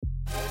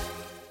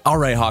All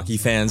right, hockey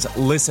fans,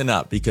 listen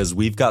up because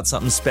we've got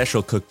something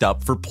special cooked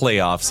up for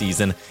playoff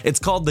season. It's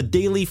called the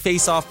Daily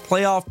Face-Off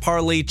Playoff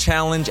Parlay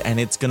Challenge, and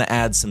it's going to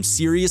add some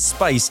serious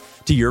spice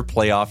to your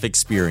playoff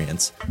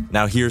experience.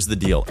 Now, here's the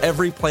deal.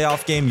 Every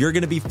playoff game, you're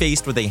going to be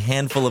faced with a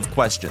handful of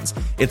questions.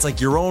 It's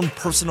like your own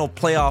personal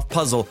playoff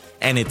puzzle,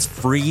 and it's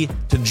free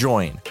to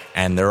join.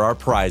 And there are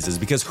prizes,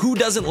 because who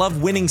doesn't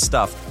love winning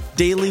stuff?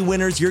 Daily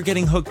winners, you're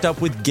getting hooked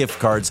up with gift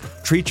cards.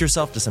 Treat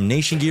yourself to some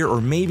Nation gear or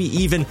maybe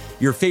even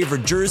your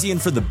favorite jersey.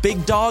 And for the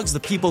big dogs, the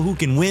people who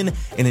can win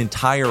an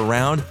entire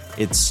round,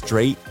 it's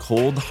straight,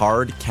 cold,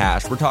 hard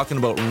cash. We're talking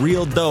about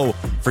real dough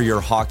for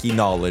your hockey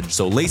knowledge.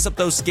 So lace up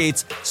those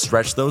skates,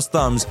 stretch those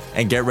thumbs,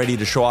 and get ready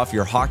to show off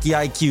your hockey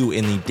IQ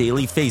in the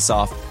Daily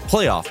Face-Off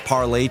Playoff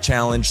Parlay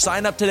Challenge.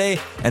 Sign up today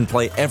and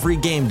play every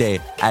game day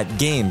at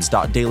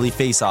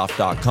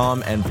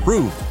games.dailyfaceoff.com and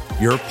prove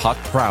your puck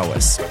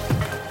prowess.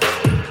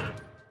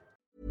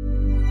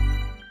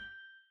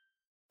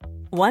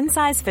 One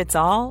size fits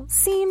all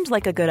seemed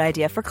like a good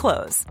idea for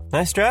clothes.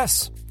 Nice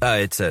dress.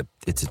 It's a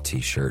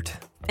t-shirt.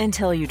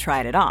 Until you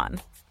tried it on.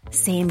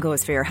 Same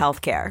goes for your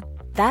healthcare.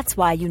 That's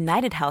why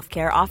United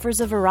Healthcare offers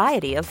a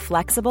variety of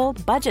flexible,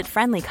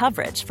 budget-friendly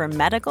coverage for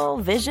medical,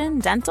 vision,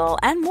 dental,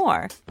 and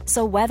more.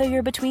 So whether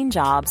you're between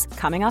jobs,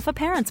 coming off a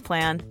parent's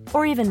plan,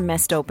 or even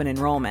missed open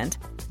enrollment,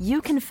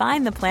 you can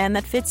find the plan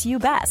that fits you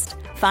best.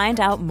 Find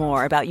out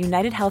more about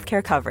United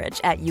Healthcare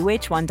coverage at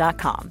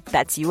uh1.com.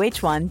 That's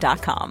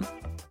uh1.com.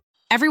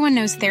 Everyone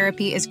knows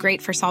therapy is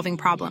great for solving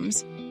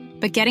problems,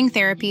 but getting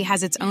therapy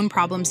has its own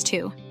problems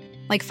too,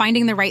 like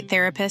finding the right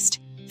therapist,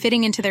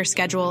 fitting into their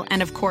schedule,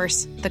 and of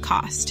course, the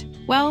cost.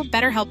 Well,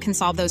 BetterHelp can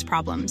solve those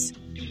problems.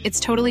 It's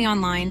totally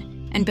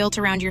online and built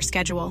around your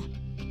schedule.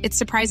 It's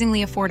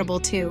surprisingly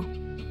affordable too.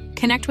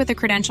 Connect with a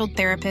credentialed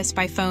therapist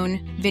by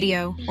phone,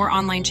 video, or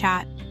online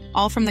chat,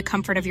 all from the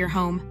comfort of your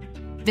home.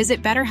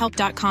 Visit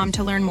BetterHelp.com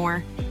to learn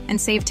more and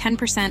save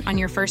 10% on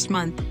your first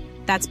month.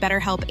 That's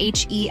BetterHelp,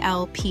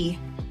 H-E-L-P.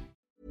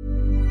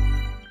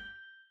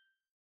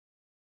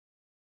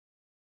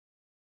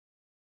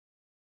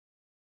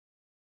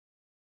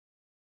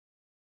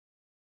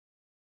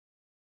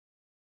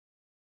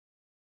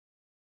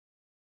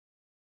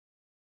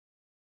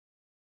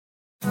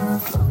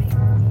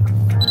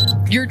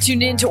 You're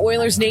tuned in to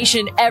Oilers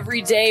Nation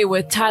every day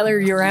with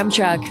Tyler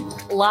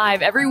Yaremchuk,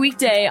 live every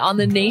weekday on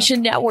the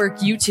Nation Network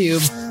YouTube.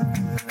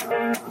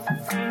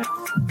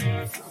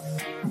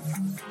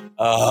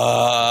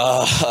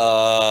 I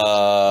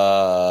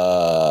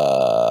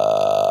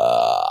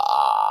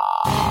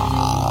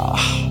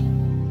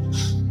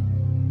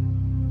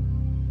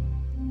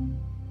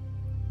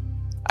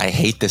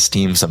hate this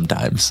team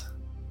sometimes.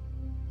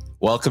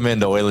 Welcome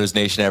into Oilers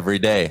Nation every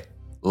day.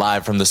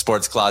 Live from the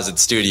Sports Closet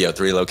studio,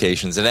 3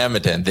 locations in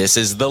Edmonton. This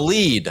is The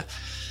Lead.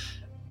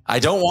 I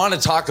don't want to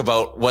talk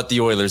about what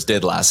the Oilers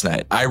did last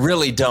night. I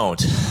really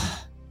don't.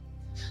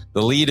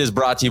 The Lead is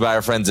brought to you by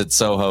our friends at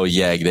Soho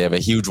Yeg. They have a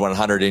huge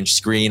 100-inch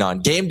screen on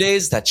game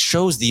days that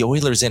shows the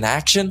Oilers in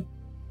action.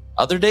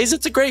 Other days,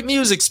 it's a great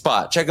music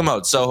spot. Check them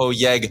out,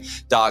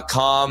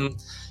 sohoyeg.com.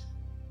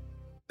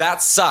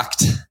 That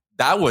sucked.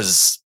 That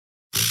was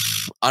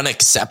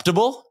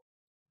unacceptable.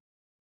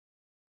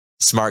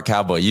 Smart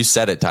cowboy. You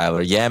said it,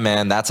 Tyler. Yeah,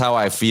 man, that's how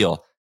I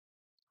feel.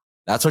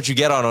 That's what you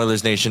get on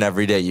Oilers Nation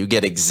every day. You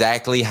get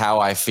exactly how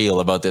I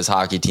feel about this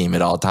hockey team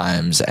at all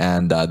times.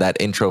 And that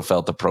intro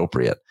felt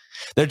appropriate.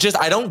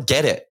 I don't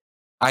get it.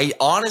 I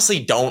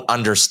honestly don't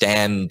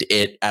understand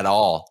it at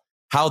all.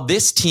 How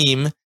this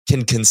team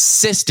can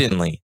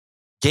consistently,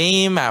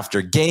 game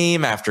after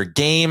game after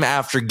game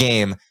after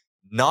game,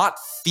 not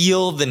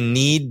feel the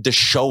need to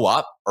show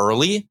up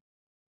early.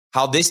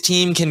 How this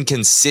team can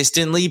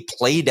consistently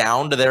play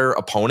down to their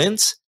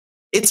opponents,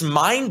 it's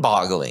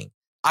mind-boggling.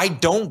 I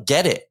don't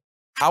get it.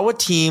 How a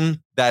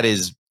team that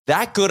is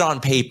that good on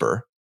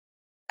paper,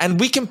 and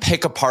we can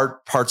pick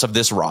apart parts of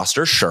this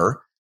roster,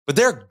 sure, but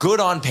they're good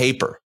on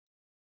paper.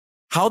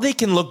 How they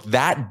can look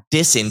that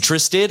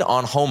disinterested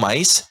on home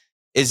ice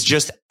is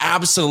just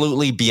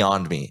absolutely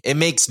beyond me. It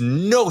makes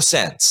no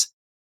sense.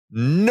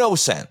 No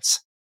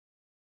sense.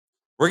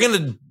 We're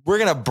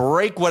gonna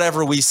break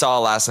whatever we saw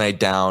last night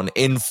down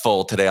in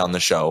full today on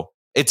the show.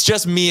 It's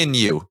just me and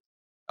you.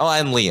 Oh,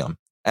 and Liam.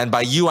 And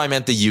by you, I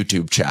meant the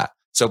YouTube chat.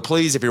 So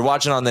please, if you're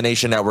watching on the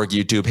Nation Network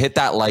YouTube, hit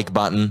that like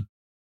button.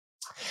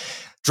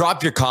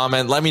 Drop your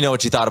comment. Let me know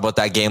what you thought about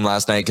that game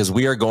last night, because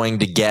we are going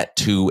to get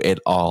to it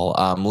all.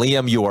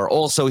 Liam, you are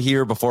also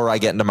here before I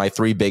get into my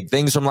 3 big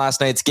things from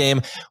last night's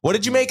game. What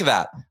did you make of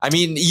that? I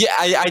mean, yeah,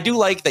 I do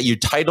like that you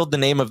titled the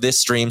name of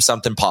this stream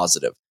something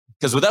positive,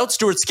 because without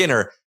Stuart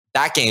Skinner,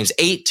 that game's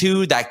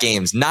 8-2, that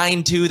game's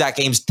 9-2, that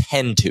game's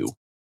 10-2.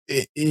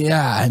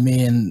 Yeah, I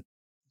mean,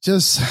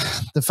 just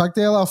the fact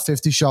they allow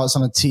 50 shots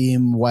on a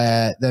team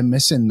where they're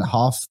missing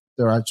half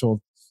their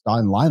actual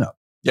starting lineup.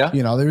 Yeah.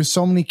 You know, there were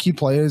so many key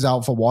players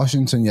out for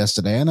Washington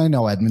yesterday, and I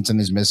know Edmonton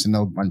is missing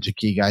a bunch of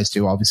key guys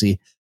too. Obviously,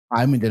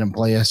 Hyman didn't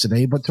play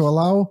yesterday, but to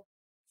allow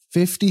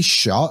 50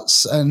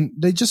 shots, and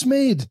they just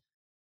made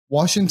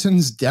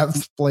Washington's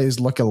depth players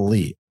look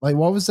elite. Like,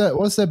 what was that?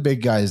 What's that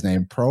big guy's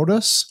name?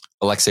 Protas?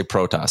 Alexei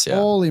Protas, yeah.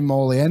 Holy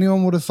moly.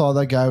 Anyone would have thought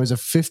that guy was a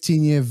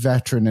 15-year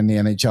veteran in the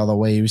NHL the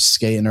way he was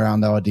skating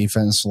around our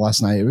defense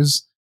last night. It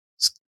was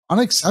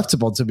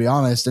unacceptable, to be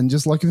honest. And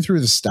just looking through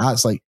the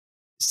stats, like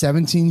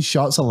 17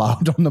 shots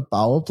allowed on the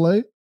power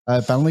play,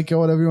 penalty kill,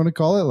 whatever you want to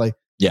call it. Like,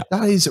 yeah,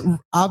 that is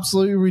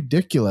absolutely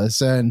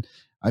ridiculous. And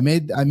I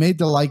made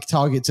the like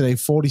target today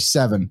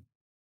 47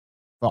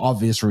 for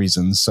obvious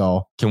reasons.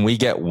 So can we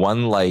get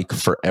one like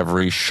for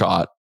every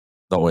shot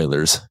the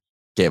Oilers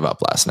gave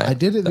up last night? I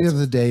did it the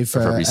other day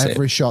for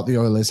every shot the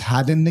Oilers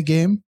had in the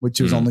game, which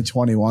was only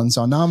 21.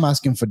 So now I'm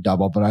asking for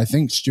double, but I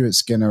think Stuart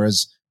Skinner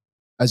has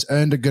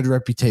earned a good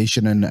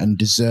reputation and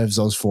deserves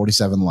those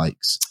 47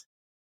 likes.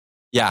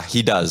 Yeah,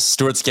 he does.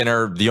 Stuart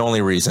Skinner, the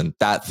only reason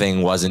that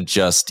thing wasn't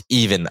just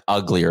even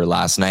uglier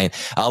last night.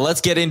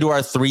 Let's get into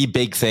our 3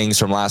 big things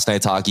from last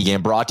night's hockey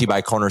game, brought to you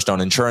by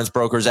Cornerstone Insurance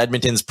Brokers,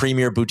 Edmonton's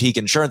premier boutique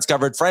insurance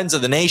covered friends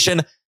of the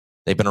nation.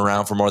 They've been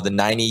around for more than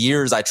 90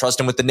 years. I trust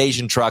them with the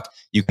Nation truck.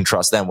 You can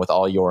trust them with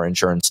all your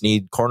insurance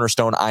need.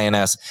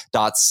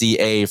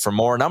 CornerstoneINS.ca for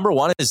more. Number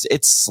one is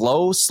it's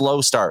slow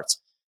starts.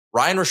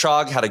 Ryan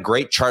Rishaug had a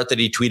great chart that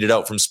he tweeted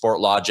out from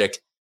Sportlogic.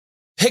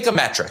 Pick a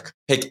metric.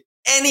 Pick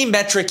any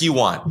metric you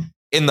want.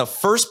 In the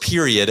first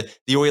period,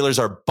 the Oilers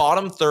are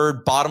bottom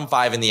 3rd, bottom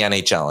 5 in the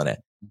NHL in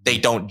it. They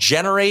don't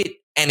generate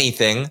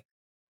anything.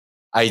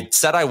 I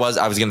said I was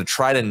going to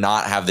try to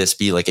not have this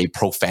be like a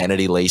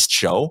profanity-laced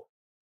show,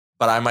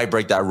 but I might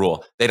break that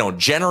rule. They don't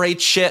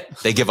generate shit.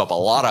 They give up a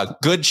lot of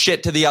good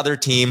shit to the other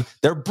team.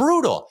 They're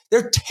brutal.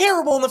 They're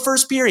terrible in the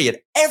first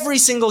period. Every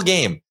single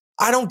game.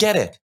 I don't get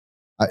it.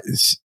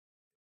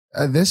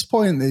 At this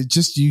point, it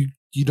just you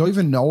don't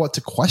even know what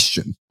to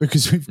question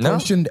because we've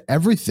questioned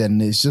everything.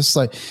 It's just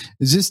like,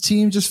 does this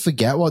team just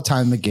forget what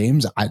time the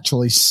games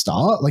actually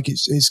start? Like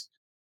it's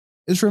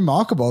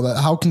remarkable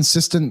that how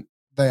consistent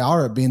they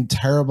are at being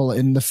terrible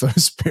in the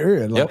first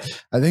period. Like,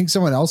 I think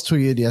someone else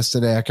tweeted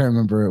yesterday, I can't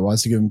remember who it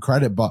was to give him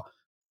credit, but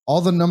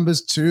all the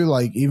numbers too,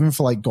 like even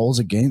for like goals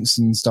against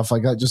and stuff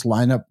like that, just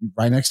line up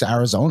right next to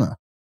Arizona.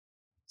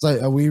 It's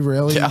like, are we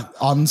really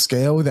on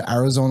scale with the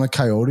Arizona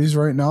Coyotes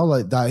right now?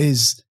 Like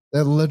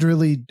they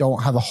literally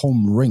don't have a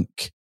home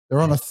rink. They're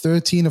on a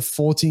 13 or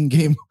 14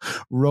 game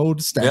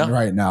road stand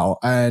right now.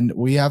 And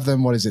we have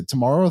them, what is it,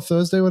 tomorrow or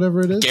Thursday, whatever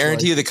it is?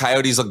 Guarantee you the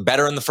Coyotes look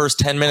better in the first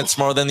 10 minutes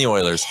more than the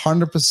Oilers.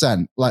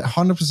 100%. Like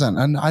 100%.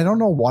 And I don't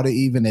know what it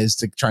even is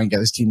to try and get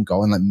this team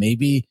going. Like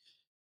maybe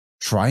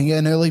try and get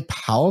an early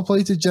power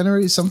play to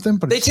generate something.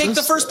 But they take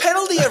the first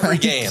penalty every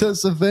game.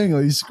 That's the thing.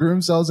 Like, you screw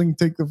themselves and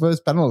take the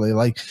first penalty.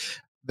 Like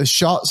the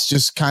shots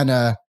just kind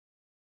of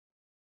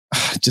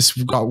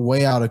got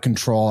way out of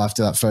control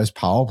after that first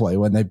power play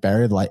when they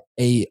buried like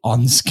 8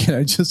 on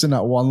Skinner just in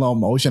that one little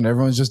motion.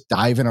 Everyone's just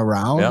diving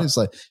around. It's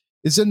like,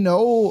 is there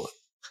no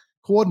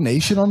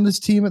coordination on this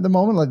team at the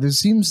moment? Like there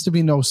seems to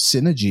be no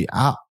synergy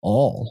at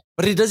all.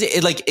 But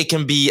it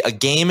can be a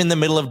game in the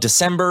middle of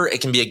December.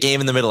 It can be a game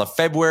in the middle of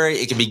February.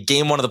 It can be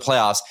game 1 of the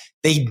playoffs.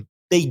 They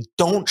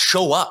don't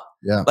show up.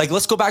 Yeah. Like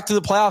let's go back to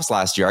the playoffs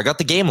last year. I got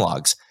the game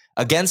logs.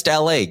 Against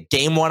LA,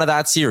 game 1 of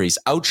that series,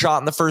 outshot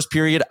in the first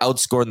period,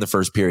 outscored in the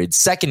first period.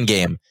 Second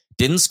game,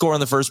 didn't score in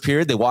the first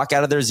period. They walk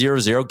out of there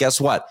 0-0. Guess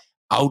what?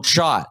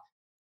 Outshot.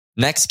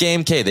 Next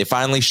game, they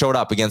finally showed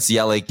up against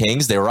the LA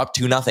Kings. They were up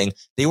 2-0.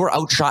 They were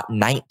outshot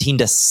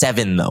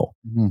 19-7 though.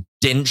 Mm-hmm.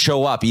 Didn't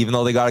show up even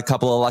though they got a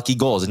couple of lucky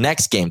goals.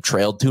 Next game,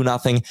 trailed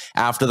 2-0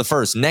 after the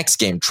first. Next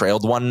game,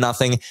 trailed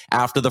 1-0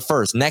 after the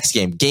first. Next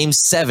game, game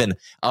 7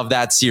 of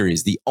that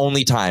series. The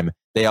only time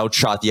they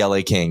outshot the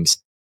LA Kings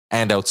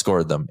and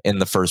outscored them in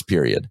the first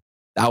period.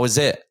 That was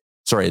it.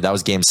 Sorry, that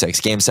was game 6.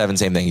 Game 7,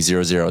 same thing,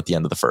 0-0 at the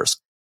end of the first.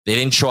 They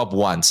didn't show up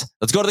once.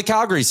 Let's go to the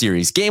Calgary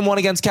series. Game 1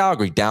 against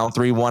Calgary, down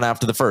 3-1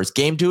 after the first.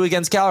 Game 2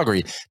 against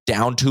Calgary,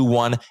 down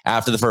 2-1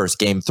 after the first.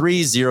 Game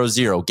 3,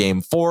 0-0.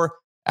 Game 4,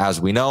 as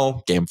we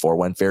know, game 4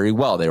 went very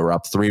well. They were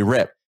up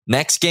 3-rip.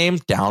 Next game,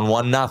 down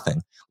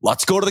 1-0.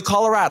 Let's go to the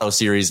Colorado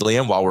series,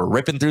 Liam, while we're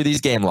ripping through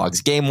these game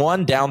logs. Game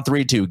 1, down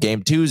 3-2.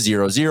 Game 2,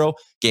 0-0.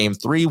 Game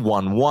 3,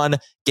 1-1.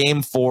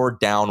 Game 4,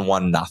 down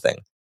 1-0.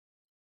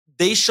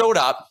 They showed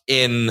up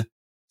in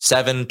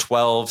 7,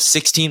 12,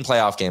 16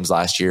 playoff games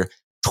last year,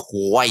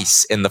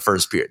 twice in the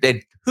first period. They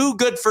had 2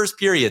 good first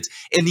periods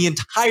in the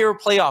entire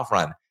playoff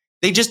run.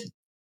 They just,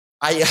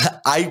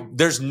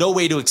 there's no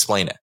way to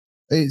explain it.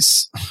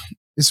 It's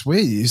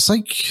weird. It's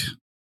like,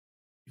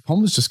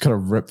 almost just kind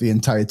of rip the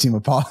entire team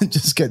apart and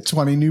just get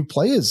 20 new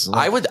players.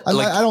 Like,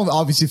 I don't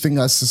obviously think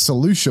that's the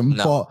solution,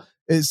 but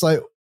it's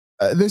like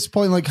at this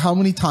point, like how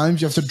many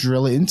times you have to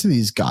drill it into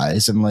these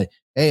guys and like,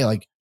 hey,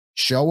 like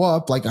show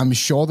up. Like I'm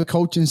sure the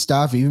coaching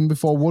staff, even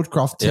before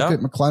Woodcroft,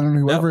 Tippett, McLennan,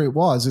 whoever it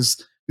was,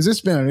 because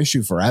it's been an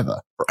issue forever.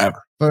 And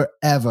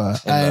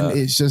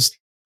it's just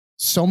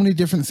so many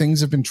different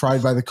things have been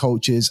tried by the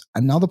coaches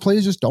and now the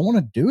players just don't want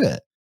to do it.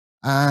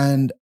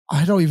 And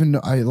I don't even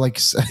know.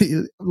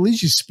 It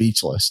leaves you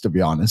speechless, to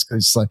be honest.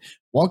 Because it's like,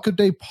 what could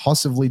they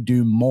possibly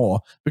do more?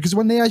 Because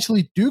when they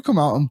actually do come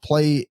out and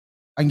play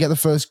and get the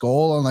first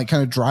goal and like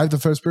kind of drive the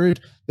first period,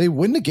 they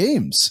win the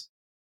games.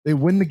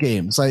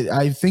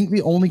 I think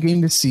the only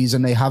game this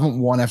season they haven't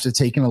won after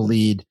taking a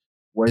lead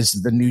was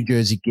the New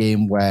Jersey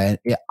game at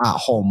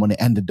home when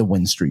it ended the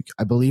win streak.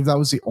 I believe that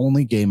was the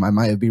only game. I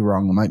might be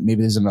wrong.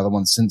 Maybe there's another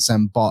one since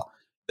then, but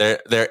they're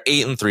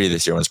 8-3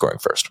 this year when scoring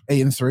first.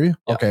 8-3.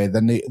 Yeah. Okay,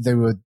 then they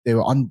were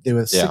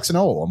 6-0 at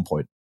one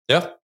point.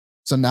 Yeah.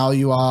 So now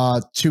you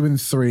are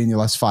 2-3 in your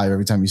last 5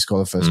 every time you score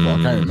the first goal.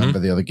 I can't remember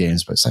the other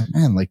games, but it's like,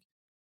 man, like,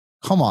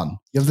 come on.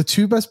 You have the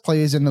 2 best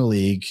players in the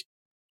league,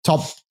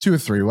 top 2 or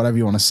 3, whatever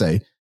you want to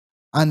say.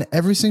 And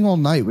every single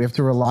night, we have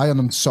to rely on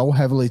them so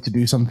heavily to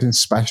do something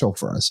special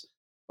for us.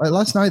 Like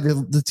last night,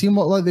 the team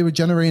looked like they were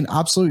generating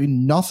absolutely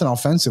nothing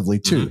offensively,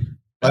 too.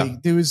 Like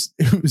it was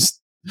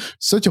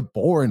such a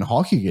boring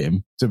hockey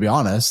game, to be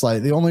honest.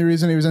 Like the only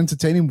reason it was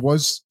entertaining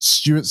was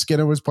Stuart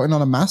Skinner was putting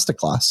on a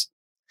masterclass.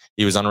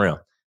 He was unreal.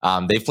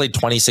 They've played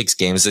 26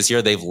 games this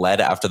year. They've led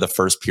after the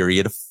first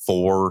period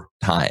 4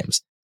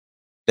 times.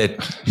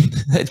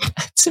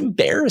 It's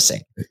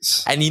embarrassing.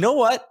 And you know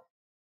what?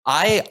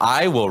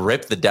 I will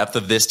rip the depth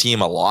of this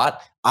team a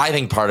lot. I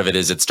think part of it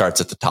is it starts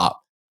at the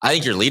top. I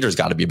think your leader's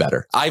got to be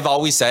better. I've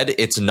always said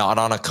it's not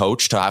on a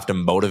coach to have to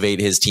motivate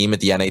his team at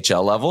the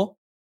NHL level.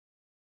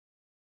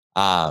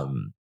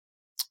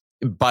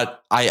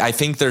 But I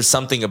think there's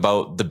something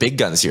about the big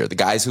guns here, the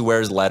guys who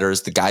wears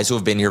letters, the guys who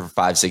have been here for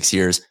 5-6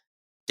 years.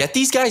 Get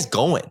these guys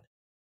going.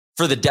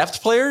 For the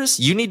depth players,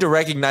 you need to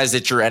recognize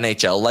that your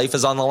NHL life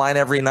is on the line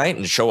every night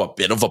and show a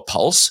bit of a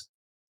pulse.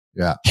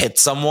 Yeah. Hit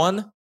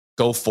someone,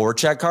 go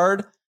forecheck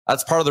hard.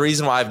 That's part of the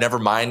reason why I've never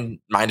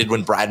minded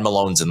when Brad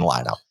Malone's in the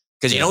lineup.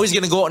 Because you know he's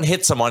going to go out and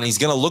hit someone. He's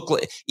going to look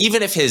like,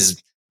 even if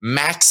his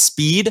max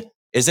speed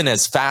isn't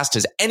as fast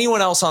as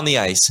anyone else on the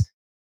ice,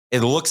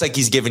 it looks like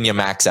he's giving you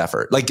max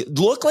effort. Like,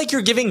 look like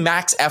you're giving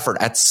max effort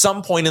at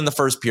some point in the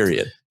first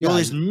period. The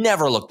Oilers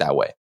never looked that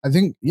way. I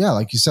think, yeah,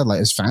 like you said, like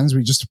as fans,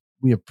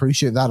 we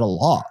appreciate that a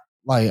lot.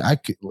 Like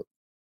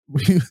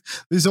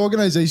this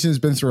organization has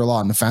been through a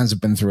lot, and the fans have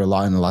been through a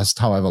lot in the last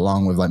however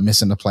long, with like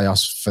missing the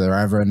playoffs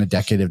forever and a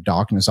decade of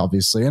darkness,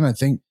 obviously. And I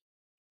think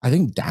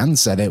Dan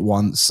said it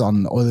once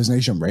on Oilers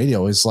Nation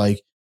radio. Is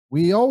like,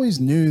 we always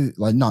knew,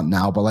 like not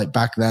now, but like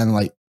back then,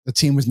 like the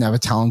team was never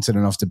talented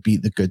enough to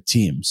beat the good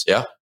teams.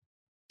 Yeah.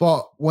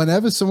 But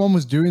whenever someone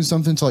was doing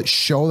something to like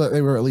show that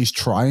they were at least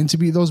trying to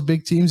beat those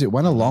big teams, it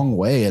went a long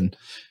way. And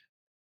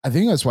I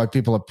think that's why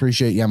people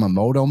appreciate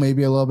Yamamoto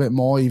maybe a little bit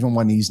more, even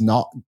when he's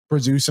not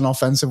producing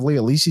offensively.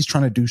 At least he's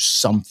trying to do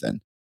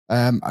something.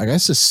 I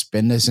guess to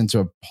spin this into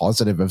a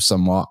positive of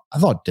somewhat, I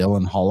thought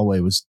Dylan Holloway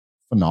was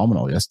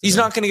phenomenal yesterday. He's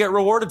not going to get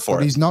rewarded for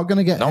it. He's not going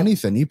to get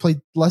anything. He played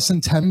less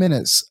than 10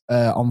 minutes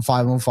on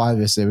 5-on-5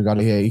 yesterday. We got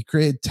to hear. He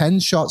created 10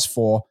 shots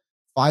for,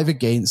 5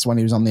 against when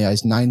he was on the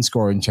ice, 9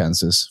 scoring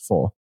chances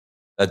for.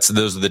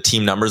 Those are the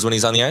team numbers when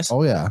he's on the ice?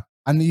 Oh, yeah.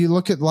 And you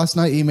look at last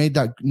night, he made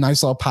that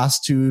nice little pass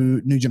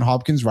to Nugent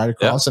Hopkins right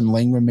across, and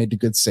Langren made a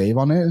good save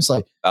on it. It's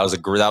like that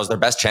was their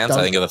best chance,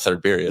 I think, of the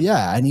third period.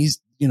 Yeah, and he's,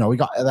 he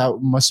got that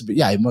must have been,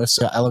 he must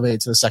have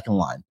elevated to the second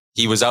line.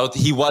 He was out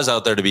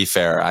there, to be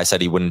fair. I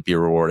said he wouldn't be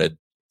rewarded,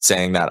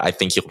 saying that I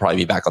think he'll probably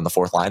be back on the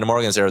fourth line tomorrow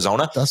against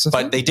Arizona.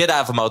 But they did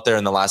have him out there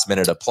in the last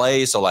minute of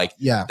play, so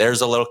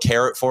there's a little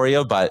carrot for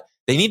you, but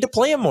they need to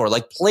play him more.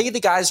 Like, play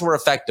the guys who are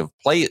effective.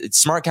 Play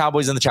Smart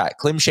Cowboys in the chat.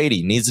 Klim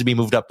Shady needs to be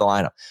moved up the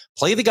lineup.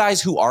 Play the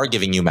guys who are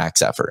giving you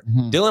max effort.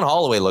 Mm-hmm. Dylan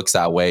Holloway looks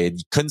that way.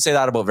 You couldn't say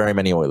that about very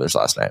many Oilers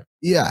last night.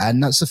 Yeah,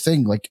 and that's the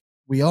thing. Like,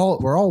 we're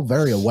all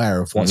very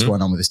aware of what's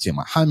going on with this team.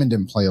 Like, Hyman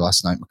didn't play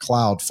last night.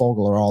 McLeod,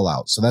 Fogle are all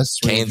out. So that's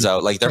Kane's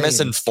out. Like, they're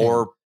missing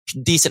 4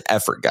 decent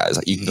effort guys.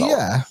 Like, you can go.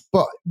 Yeah,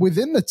 but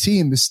within the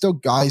team, there's still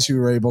guys who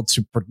are able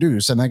to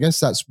produce. And I guess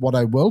that's what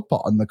I will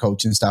put on the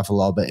coaching staff a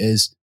little bit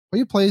is put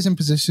your players in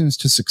positions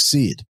to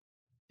succeed.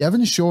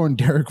 Devin Shore and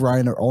Derek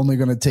Ryan are only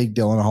going to take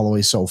Dylan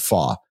Holloway so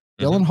far.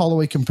 Dylan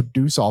Holloway can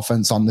produce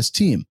offense on this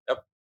team.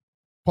 Yep.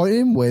 Put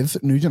him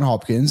with Nugent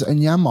Hopkins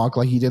and Yaremchuk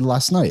like he did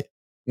last night,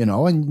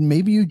 and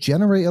maybe you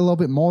generate a little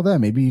bit more there.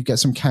 Maybe you get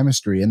some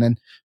chemistry, and then,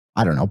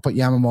 I don't know, put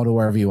Yamamoto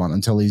wherever you want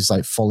until he's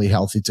like fully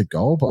healthy to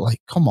go. But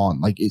like, come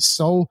on, like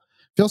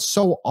feels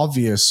so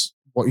obvious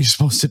what you're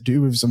supposed to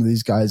do with some of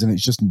these guys, and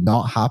it's just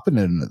not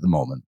happening at the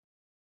moment.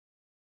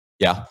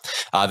 Yeah.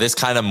 This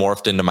kind of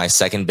morphed into my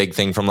second big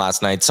thing from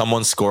last night.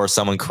 Someone score,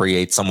 someone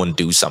create, someone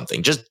do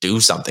something. Just do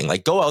something.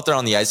 Like, go out there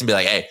on the ice and be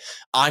like, hey,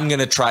 I'm going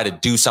to try to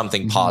do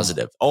something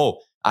positive. Oh,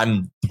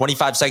 I'm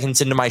 25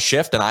 seconds into my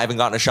shift and I haven't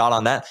gotten a shot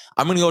on that.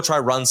 I'm going to go try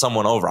run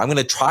someone over. I'm going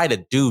to try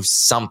to do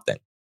something.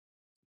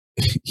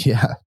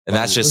 Yeah. And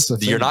that's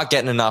just, you're not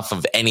getting enough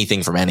of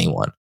anything from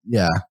anyone.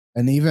 Yeah.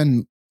 And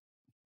even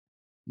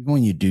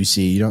when you do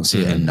see it, you don't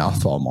see it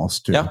enough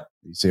almost. Too. Yeah.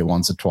 You see it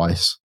once or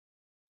twice.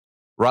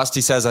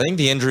 Rusty says, I think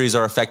the injuries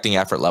are affecting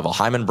effort level.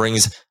 Hyman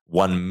brings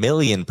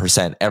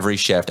 1,000,000% every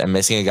shift, and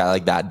missing a guy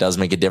like that does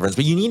make a difference.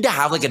 But you need to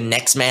have like a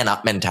next man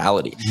up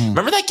mentality.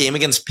 Remember that game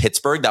against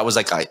Pittsburgh? That was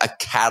like a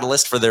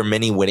catalyst for their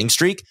mini winning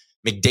streak.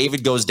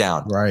 McDavid goes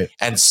down. Right.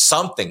 And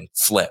something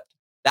flipped.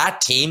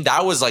 that team,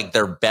 that was like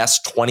their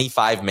best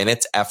 25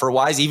 minutes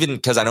effort-wise, even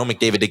because I know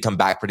McDavid did come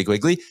back pretty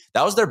quickly.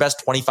 That was their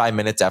best 25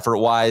 minutes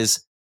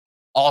effort-wise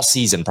all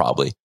season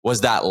probably,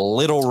 was that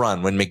little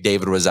run when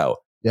McDavid was out.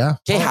 Yeah.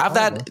 Okay, have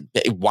that.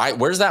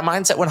 Where's that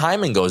mindset when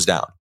Hyman goes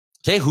down?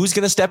 Okay, who's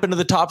going to step into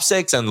the top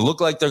 6 and look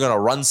like they're going to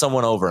run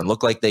someone over and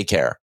look like they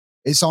care?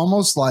 It's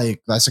almost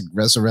like that's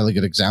a really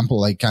good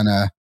example. Like kind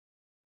of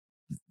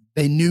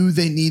they knew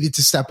they needed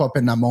to step up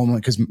in that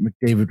moment because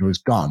McDavid was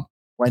gone.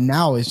 When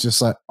now it's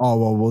just like, oh,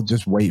 well, we'll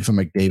just wait for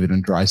McDavid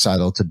and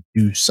Draisaitl to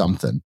do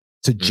something,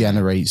 to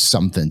generate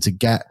something, to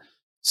get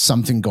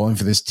something going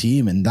for this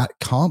team. And that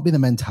can't be the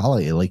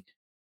mentality. Like,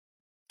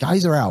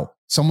 guys are out.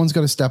 Someone's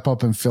got to step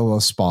up and fill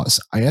those spots.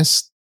 I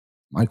guess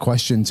my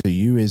question to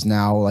you is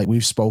now, like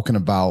we've spoken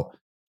about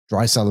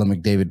Draisaitl and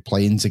McDavid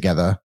playing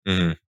together.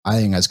 I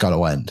think that's got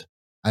to end.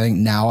 I think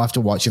now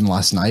after watching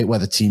last night where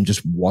the team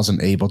just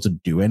wasn't able to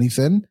do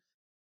anything,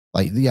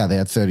 like, yeah, they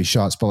had 30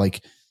 shots, but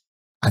like,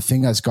 I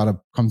think that's got to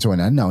come to an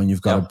end now and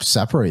you've got to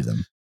separate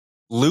them.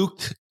 Luke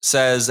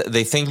says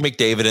they think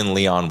McDavid and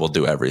Leon will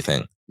do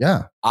everything.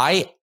 Yeah.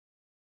 I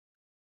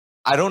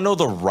don't know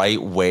the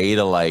right way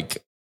to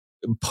like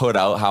put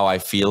out how I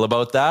feel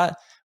about that,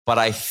 but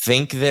I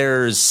think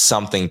there's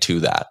something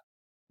to that.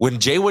 When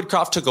Jay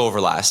Woodcroft took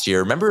over last year,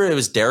 remember it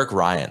was Derek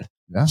Ryan.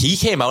 Yeah. He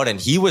came out and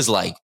he was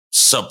like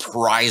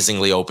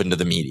surprisingly open to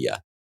the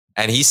media.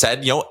 And he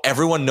said,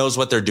 everyone knows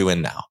what they're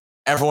doing now.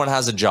 Everyone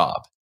has a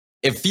job.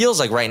 It feels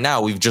like right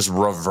now we've just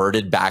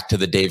reverted back to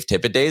the Dave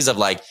Tippett days of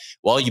like,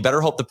 well, you better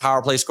hope the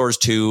power play scores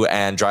 2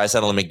 and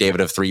Draisaitl and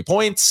McDavid have 3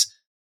 points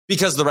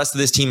because the rest of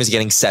this team is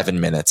getting 7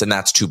 minutes and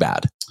that's too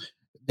bad.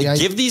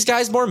 Give these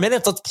guys more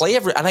minutes. Let's play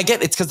and I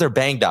get it's because they're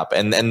banged up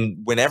and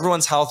when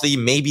everyone's healthy,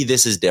 maybe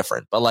this is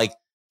different, but like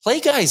play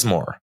guys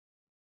more.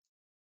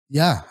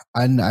 Yeah.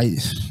 And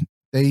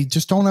they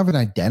just don't have an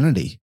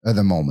identity at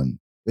the moment.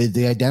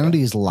 The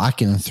identity is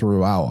lacking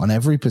throughout on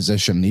every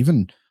position,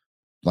 even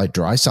like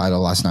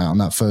Draisaitl last night on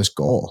that first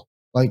goal.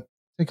 Like,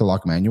 take a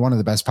look, man. You're one of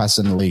the best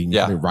passers in the league.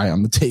 You put it right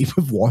on the tape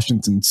of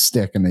Washington's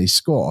stick and they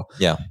score.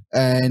 Yeah.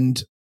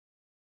 And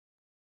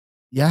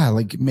yeah,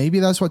 like maybe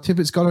that's what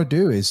Tippett's got to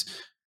do is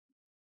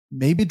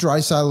maybe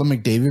Draisaitl and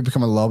McDavid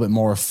become a little bit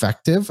more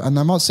effective. And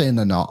I'm not saying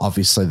they're not.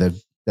 Obviously,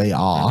 they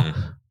are.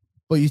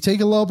 But you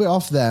take a little bit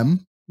off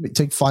them,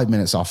 take 5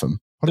 minutes off them.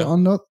 Put it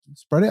on,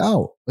 spread it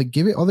out. Like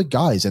give it other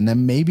guys. And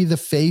then maybe the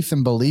faith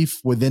and belief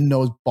within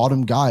those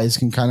bottom guys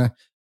can kind of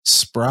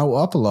sprout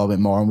up a little bit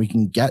more and we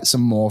can get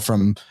some more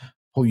from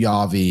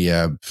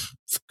Puljujärvi,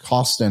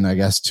 Kostin, I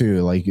guess,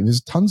 too. Like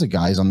there's tons of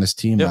guys on this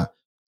team that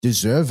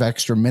deserve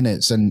extra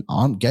minutes and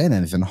aren't getting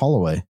anything.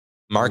 Holloway.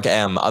 Mark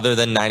M, other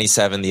than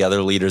 97, the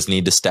other leaders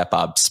need to step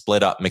up,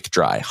 split up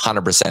McDry,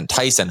 100%.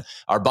 Tyson,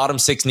 our bottom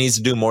 6 needs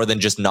to do more than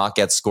just not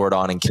get scored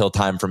on and kill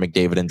time for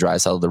McDavid and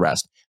Draisaitl the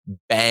rest.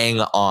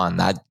 Bang on.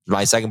 That's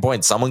my second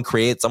point. Someone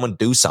create, someone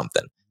do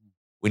something.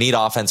 We need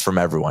offense from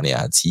everyone.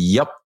 Yeah, it's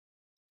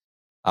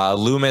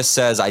Loomis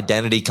says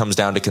identity comes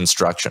down to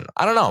construction.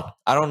 I don't know.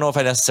 I don't know if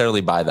I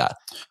necessarily buy that.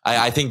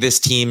 I think this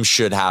team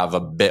should have a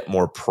bit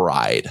more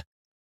pride.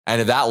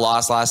 And if that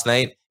loss last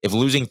night, if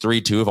losing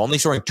 3-2, if only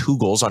scoring 2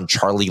 goals on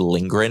Charlie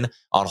Lindgren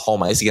on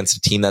home ice against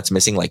a team that's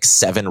missing like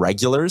 7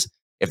 regulars,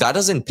 if that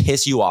doesn't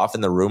piss you off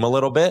in the room a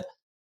little bit,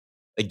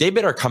 like they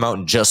better come out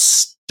and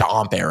just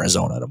stomp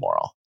Arizona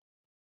tomorrow.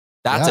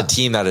 That's a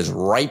team that is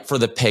ripe for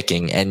the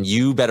picking, and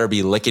you better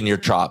be licking your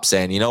chops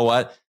saying, you know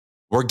what?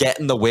 We're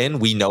getting the win.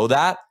 We know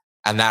that.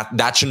 And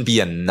that shouldn't be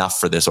enough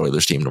for this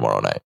Oilers team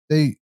tomorrow night.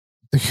 They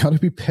got to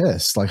be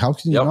pissed. Like, how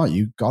can you not?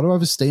 You got to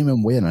have a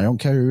statement win. I don't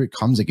care who it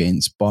comes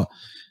against, but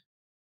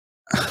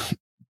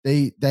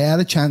they had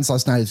a chance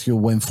last night to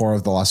win 4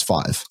 of the last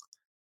 5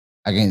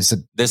 against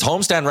this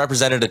homestand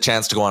represented a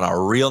chance to go on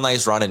a real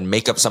nice run and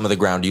make up some of the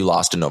ground you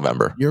lost in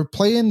November. You're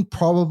playing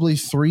probably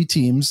 3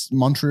 teams,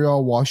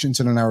 Montreal,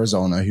 Washington, and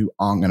Arizona, who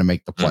aren't going to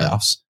make the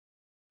playoffs.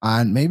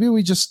 And maybe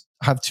we just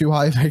have too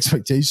high of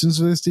expectations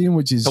for this team,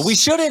 which is... But we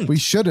shouldn't. We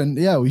shouldn't.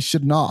 Yeah, we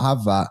should not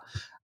have that.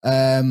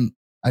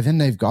 I think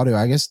they've got to.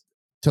 I guess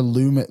to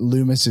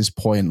Loomis's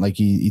point, like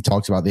he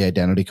talked about the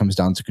identity comes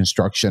down to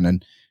construction.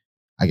 And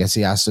I guess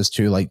he asked us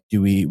too, like,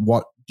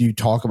 what do you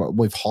talk about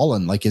with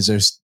Holland? Like, is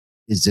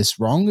this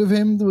wrong of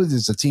him?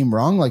 Is the team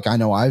wrong? Like, I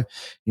know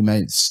he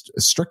might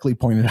strictly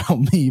pointed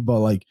out me, but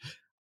like,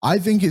 I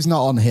think it's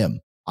not on him.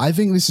 I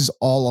think this is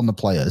all on the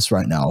players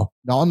right now,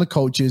 not on the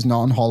coaches,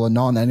 not on Holland,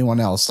 not on anyone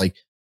else. Like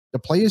the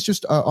players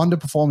just are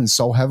underperforming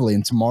so heavily.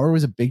 And tomorrow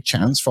is a big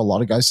chance for a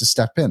lot of guys to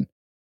step in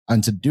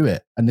and to do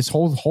it. And this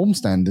whole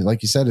homestand,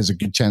 like you said, is a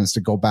good chance to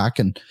go back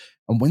and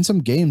win some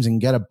games and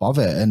get above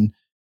it. And,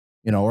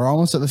 we're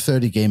almost at the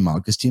 30 game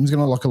mark. This team's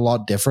going to look a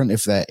lot different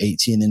if they're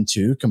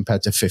 18-2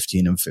 compared to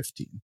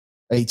 15-15,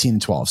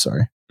 18-12,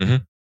 sorry. Mm-hmm.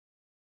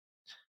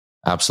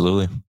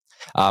 Absolutely.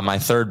 My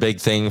third big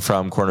thing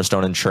from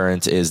Cornerstone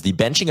Insurance is the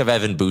benching of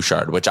Evan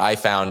Bouchard, which I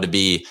found to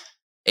be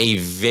a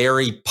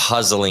very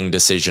puzzling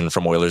decision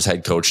from Oilers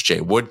head coach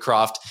Jay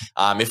Woodcroft.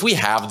 If we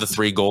have the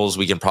 3 goals,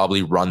 we can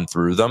probably run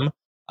through them.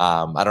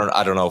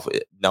 I don't know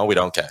if no, we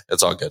don't care.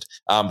 It's all good.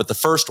 But the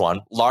first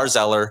one, Lars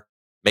Eller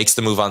makes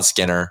the move on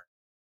Skinner.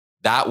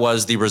 That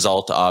was the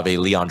result of a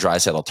Leon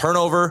Draisaitl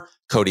turnover.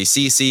 Cody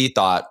Ceci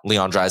thought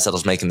Leon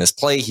Draisaitl's making this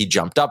play. He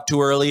jumped up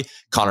too early.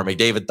 Connor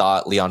McDavid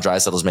thought Leon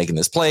Draisaitl's making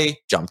this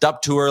play, jumped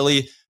up too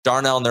early.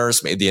 Darnell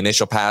Nurse made the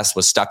initial pass,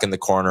 was stuck in the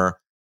corner.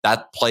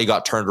 That play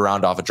got turned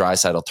around off a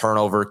Draisaitl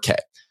turnover. Okay.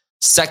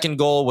 Second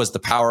goal was the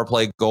power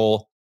play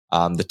goal.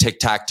 The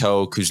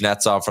tic-tac-toe,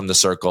 Kuznetsov from the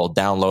circle,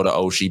 down low to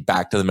Oshie,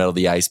 back to the middle of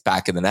the ice,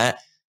 back in the net.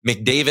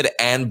 McDavid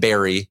and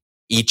Barrie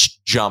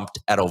each jumped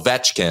at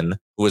Ovechkin,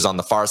 who was on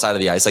the far side of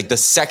the ice. Like the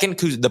second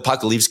the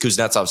puck leaves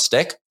Kuznetsov's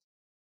stick,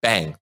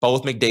 bang.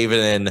 Both McDavid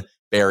and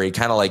Barrie,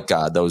 kind of like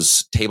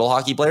those table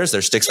hockey players,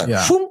 their sticks went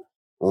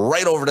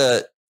right over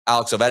to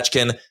Alex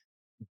Ovechkin.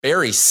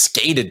 Barrie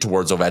skated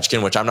towards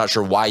Ovechkin, which I'm not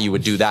sure why you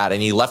would do that.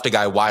 And he left a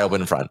guy wide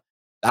open in front.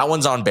 That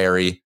one's on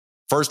Barrie.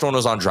 First one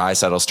was on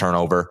Draisaitl's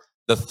turnover.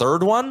 The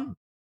third one,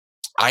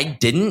 I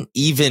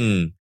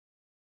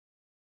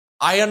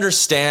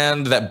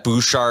understand that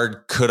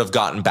Bouchard could have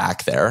gotten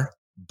back there,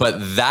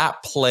 but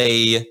that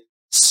play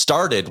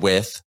started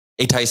with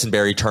a Tyson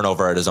Barrie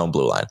turnover at his own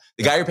blue line.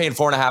 The guy you're paying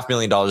 $4.5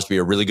 million to be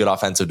a really good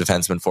offensive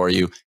defenseman for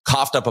you,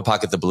 coughed up a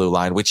puck at the blue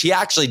line, which he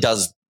actually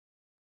does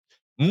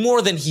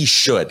more than he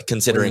should,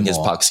 considering his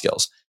puck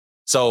skills.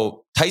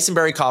 So Tyson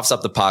Barrie coughs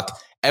up the puck.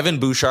 Evan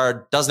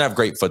Bouchard doesn't have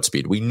great foot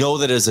speed. We know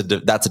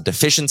that that's a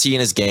deficiency in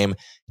his game.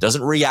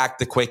 Doesn't react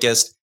the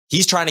quickest.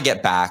 He's trying to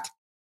get back,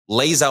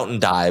 lays out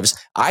and dives.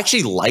 I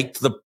actually liked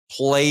the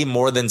play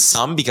more than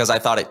some because I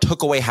thought it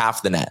took away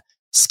half the net.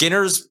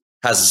 Skinner's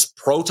has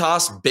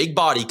Protas, big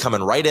body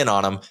coming right in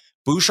on him.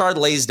 Bouchard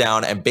lays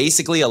down and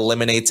basically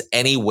eliminates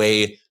any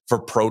way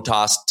for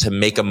Protas to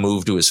make a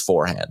move to his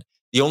forehand.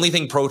 The only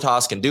thing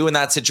Protas can do in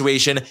that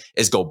situation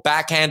is go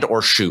backhand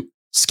or shoot.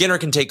 Skinner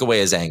can take away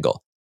his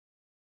angle.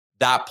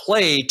 That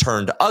play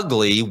turned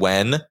ugly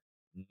when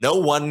no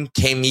one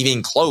came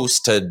even close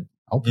to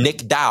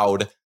Nick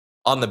Dowd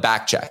on the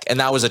back check.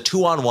 And that was a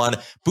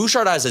 2-on-1.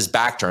 Bouchard has his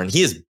back turn.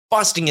 He is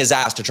busting his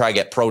ass to try to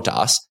get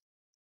Protas,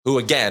 who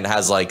again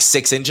has like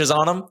 6 inches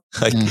on him.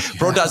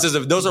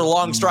 Protas those are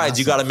long strides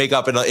you got to make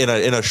up in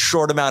a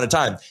short amount of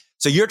time.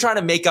 So you're trying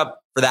to make up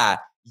for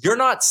that. You're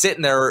not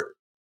sitting there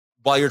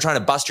while you're trying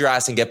to bust your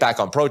ass and get back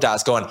on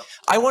Protas going,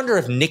 I wonder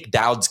if Nick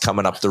Dowd's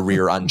coming up the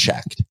rear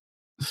unchecked.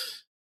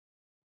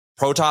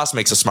 Protas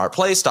makes a smart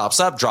play,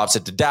 stops up, drops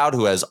it to Dowd,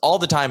 who has all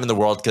the time in the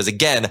world. Because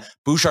again,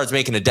 Bouchard's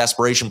making a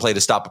desperation play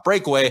to stop a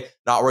breakaway,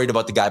 not worried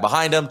about the guy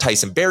behind him.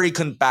 Tyson Barrie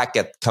couldn't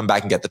come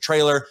back and get the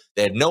trailer.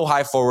 They had no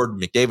high forward.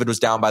 McDavid was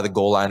down by the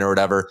goal line or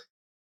whatever.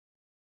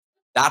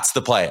 That's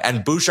the play.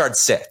 And Bouchard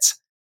sits.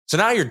 So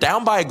now you're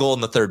down by a goal in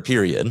the third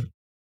period.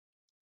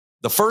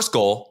 The first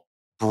goal,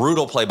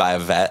 brutal play by a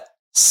vet.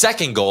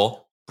 Second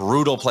goal,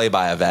 brutal play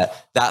by a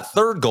vet. That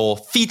third goal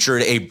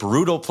featured a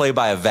brutal play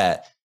by a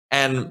vet.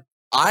 And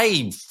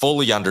I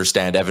fully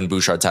understand Evan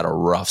Bouchard's had a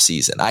rough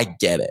season. I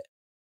get it.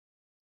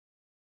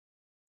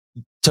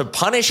 To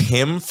punish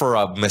him for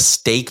a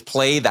mistake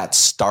play that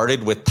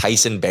started with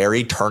Tyson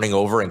Barrie turning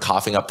over and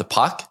coughing up the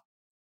puck,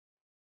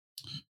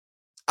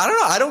 I don't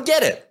know. I don't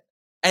get it.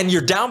 And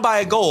you're down by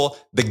a goal.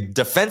 The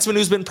defenseman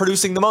who's been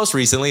producing the most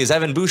recently is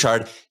Evan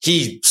Bouchard.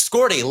 He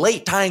scored a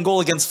late tying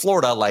goal against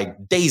Florida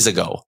like days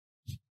ago.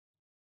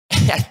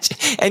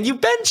 And you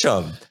bench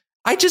him.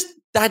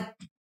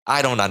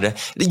 I don't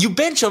understand. You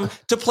bench him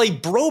to play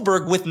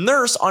Broberg with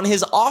Nurse on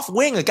his off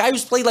wing, a guy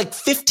who's played like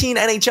 15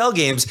 NHL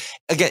games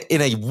again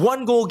in a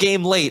 1-goal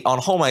game late on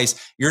home ice.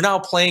 You're now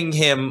playing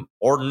him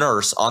or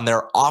Nurse on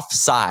their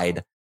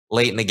offside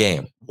late in the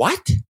game.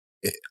 What?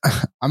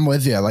 I'm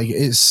with you. Like,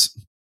 it's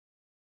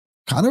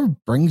kind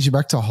of brings you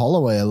back to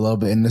Holloway a little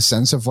bit in the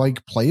sense of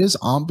like players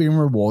aren't being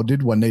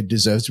rewarded when they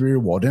deserve to be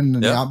rewarded,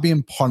 and they aren't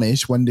being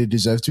punished when they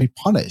deserve to be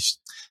punished.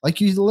 Like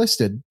you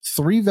listed,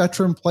 3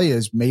 veteran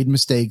players made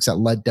mistakes that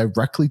led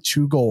directly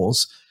to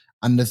goals.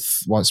 And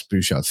what's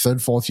Bouchard? 3rd,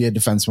 4th year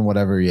defenseman,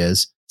 whatever he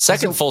is.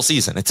 Second full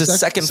season. It's his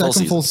second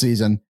full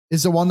season.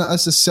 Is the one that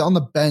has to sit on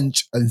the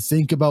bench and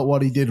think about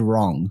what he did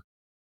wrong.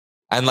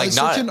 And like, it's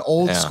such an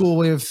old school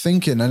way of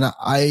thinking. And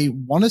I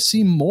want to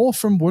see more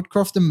from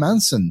Woodcroft and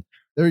Manson.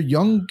 They're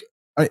young,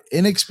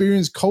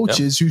 inexperienced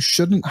coaches who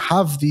shouldn't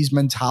have these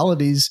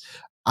mentalities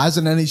as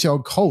an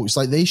NHL coach.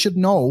 Like, they should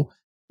know,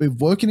 with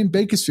working in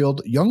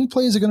Bakersfield, young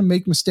players are going to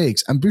make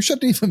mistakes. And Bouchard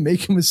didn't even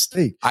make a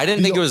mistake. I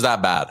didn't think it was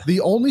that bad. The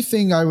only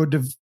thing I would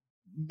have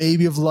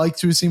maybe have liked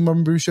to have seen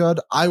from Bouchard,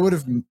 I would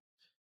have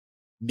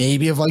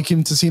maybe have liked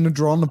him to see him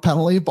draw on the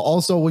penalty. But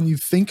also, when you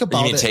think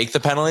about it, you mean take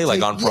the penalty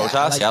like on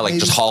Protas? Like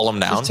just haul him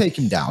down. Just take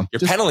him down. Your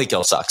penalty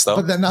kill sucks, though.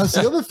 But then that's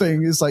the other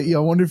thing is like, I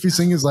wonder if he's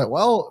thinking is like,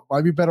 well,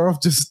 might be better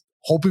off just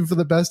hoping for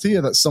the best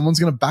here, that someone's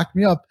going to back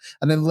me up.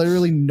 And then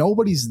literally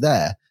nobody's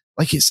there.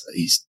 Like, it's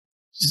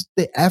just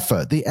the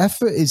effort. The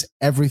effort is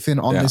everything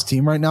on this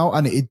team right now,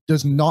 and it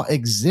does not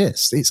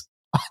exist.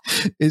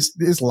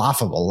 It's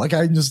laughable. Like,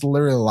 I'm just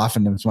literally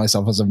laughing to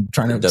myself as I'm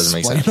trying to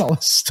explain all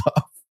this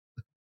stuff.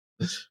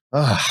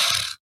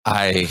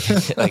 I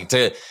like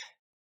to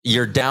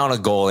you're down a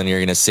goal and you're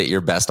going to sit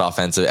your best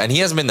offensive. And he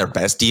hasn't been their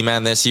best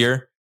D-man this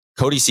year.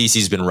 Cody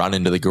Cece's been run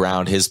into the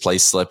ground, his play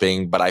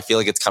slipping, but I feel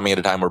like it's coming at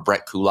a time where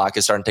Brett Kulak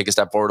is starting to take a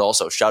step forward.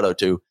 Also, shout out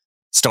to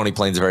Stony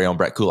Plains' very own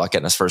Brett Kulak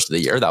getting his first of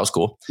the year. That was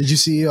cool. Did you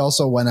see he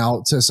also went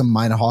out to some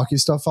minor hockey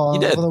stuff over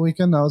the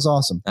weekend? That was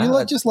awesome.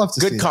 You just love to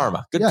see good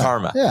karma. Good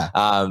karma. Yeah.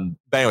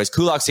 But anyways,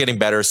 Kulak's getting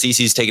better.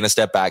 Cece's taking a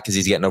step back because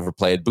he's getting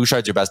overplayed.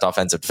 Bouchard's your best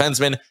offensive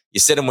defenseman. You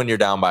sit him when you're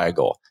down by a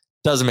goal.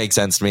 Doesn't make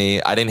sense to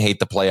me. I didn't hate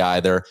the play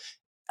either.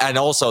 And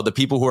also the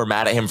people who are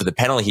mad at him for the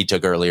penalty he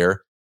took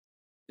earlier.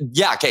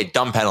 Yeah, okay,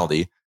 dumb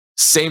penalty.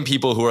 Same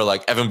people who are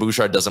like, Evan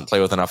Bouchard doesn't play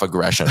with enough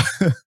aggression.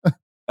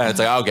 And it's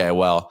like, okay,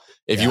 well,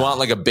 if you want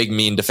like a big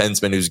mean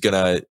defenseman who's going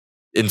to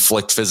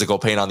inflict physical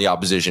pain on the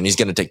opposition, he's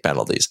going to take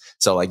penalties.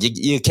 So like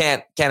you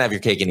can't have your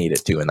cake and eat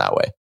it too in that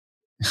way.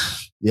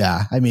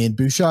 Yeah. I mean,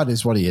 Bouchard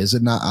is what he is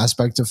in that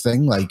aspect of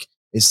thing. Like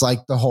it's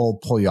like the whole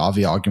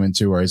Puljujarvi argument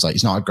too, where he's like,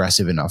 he's not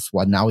aggressive enough.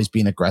 Well, now he's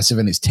being aggressive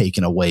and it's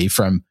taken away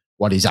from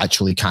what he's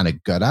actually kind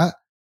of good at.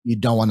 You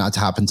don't want that to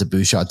happen to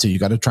Bouchard too. You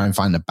got to try and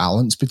find a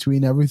balance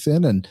between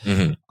everything. And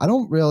I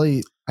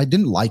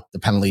didn't like the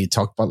penalty he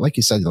took, but like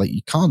you said, like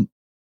you can't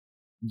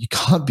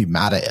be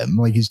mad at him.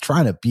 Like he's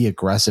trying to be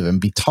aggressive and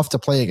be tough to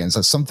play against.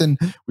 That's something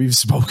we've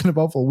spoken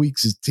about for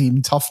weeks is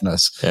team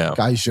toughness. Yeah.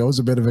 Guy shows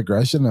a bit of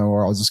aggression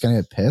or I was just going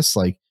to get pissed.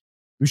 Like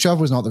Bouchard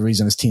was not the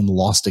reason his team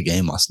lost a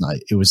game last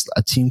night. It was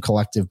a team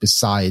collective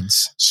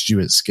besides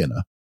Stuart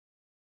Skinner.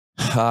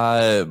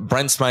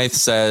 Brent Smith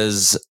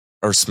says,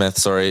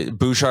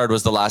 Bouchard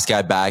was the last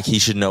guy back. He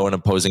should know an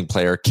opposing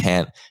player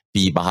can't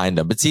be behind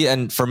him. But see,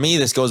 and for me,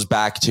 this goes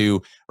back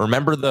to,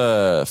 remember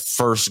the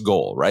first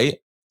goal, right?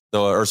 The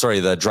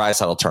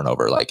Draisaitl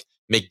turnover. Like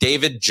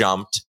McDavid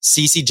jumped,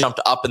 Cece jumped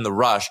up in the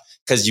rush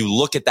because you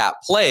look at that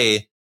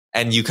play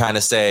and you kind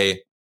of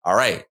say, all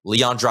right,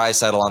 Leon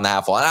Draisaitl on the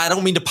half wall. And I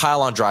don't mean to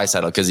pile on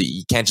Draisaitl because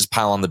you can't just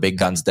pile on the big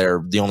guns.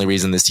 They're the only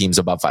reason this team's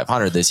above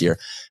 500 this year.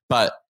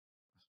 But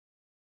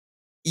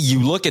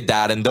you look at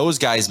that and those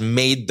guys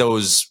made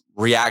those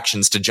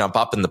reactions to jump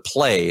up in the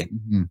play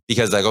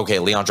because like, okay,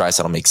 Leon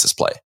Draisaitl makes this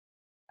play.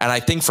 And I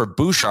think for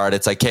Bouchard,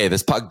 it's like, okay,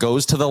 this puck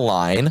goes to the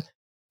line.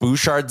 I'm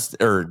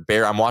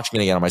watching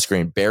it again on my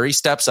screen. Barry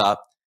steps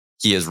up.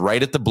 He is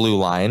right at the blue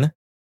line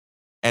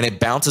and it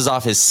bounces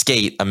off his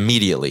skate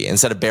immediately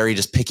instead of Barry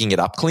just picking it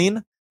up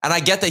clean. And I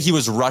get that he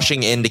was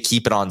rushing in to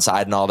keep it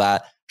onside and all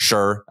that.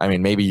 Sure. I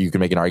mean, maybe you can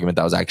make an argument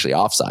that was actually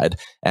offside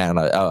and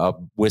a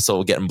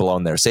whistle getting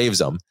blown there saves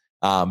him.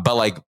 But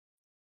like,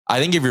 I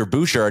think if you're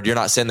Bouchard, you're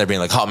not sitting there being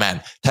like, oh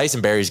man,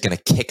 Tyson Barry's going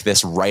to kick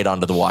this right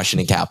onto the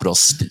Washington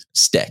Capitals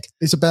stick.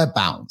 It's a bad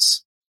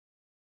bounce.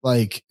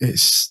 Like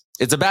it's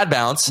a bad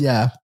bounce.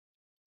 Yeah.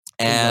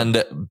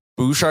 And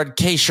Bouchard,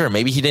 okay, sure,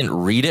 maybe he didn't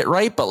read it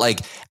right, but like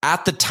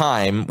at the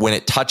time when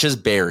it touches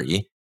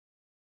Barry,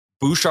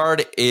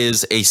 Bouchard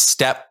is a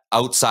step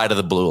outside of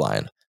the blue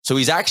line. So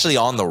he's actually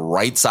on the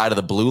right side of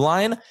the blue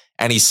line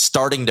and he's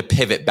starting to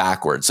pivot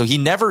backwards. So he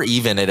never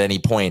even at any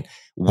point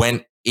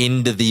went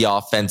into the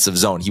offensive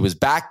zone. He was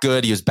back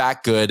good.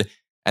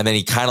 And then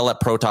he kind of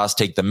let Protas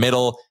take the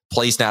middle,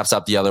 play snaps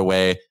up the other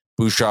way.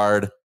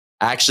 Bouchard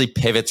actually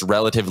pivots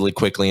relatively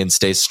quickly and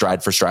stays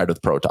stride for stride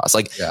with Protas.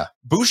 Like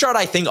Bouchard,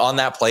 I think on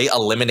that play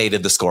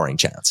eliminated the scoring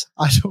chance.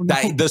 I don't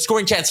know. The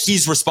scoring chance,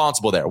 he's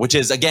responsible there, which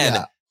is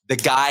again,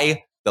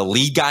 the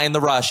lead guy in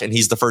the rush, and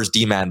he's the first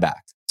D-man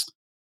back.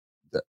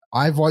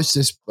 I've watched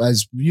this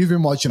as you've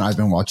been watching. I've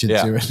been watching too.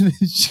 And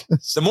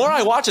the more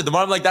I watch it, the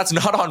more I'm like, that's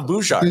not on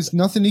Bouchard. There's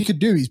nothing he could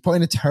do. He's put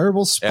in a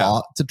terrible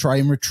spot to try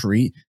and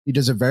retreat. He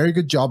does a very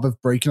good job of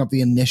breaking up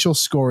the initial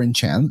scoring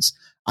chance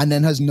and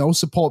then has no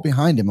support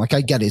behind him. Like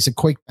I get it. It's a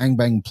quick bang,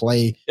 bang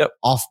play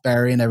off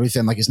Barry and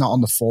everything. Like it's not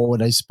on the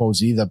forward, I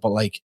suppose either, but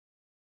like,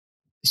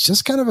 it's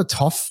just kind of a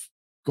tough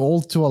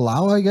goal to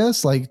allow, I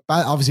guess. Like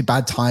obviously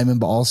bad timing,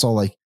 but also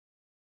like,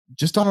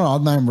 just on an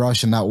odd man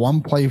rush, and that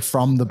one play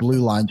from the blue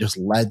line just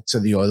led to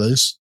the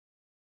Oilers.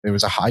 There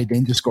was a high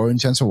danger scoring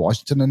chance for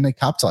Washington, and they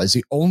capitalized.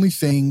 The only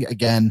thing,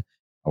 again,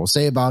 I will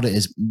say about it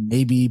is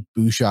maybe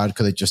Bouchard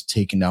could have just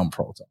taken down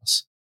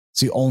Protas. It's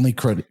the only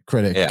critic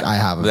I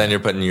have. Then you're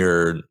putting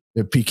your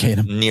PK in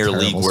a near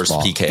league worst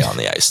PK on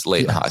the ice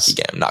late in a hockey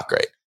game. Not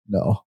great.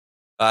 No.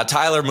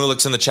 Tyler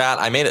Mulick's in the chat.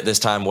 I made it this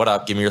time. What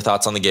up? Give me your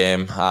thoughts on the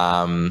game.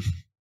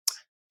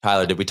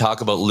 Tyler, did we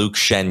talk about Luke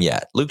Schenn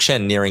yet? Luke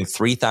Schenn nearing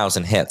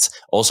 3,000 hits.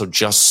 Also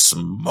just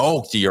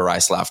smoked Yuri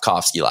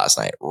Slafkovsky last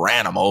night.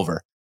 Ran him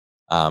over.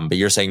 But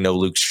you're saying no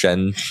Luke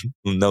Schenn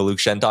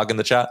talk in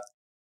the chat?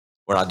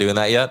 We're not doing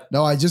that yet?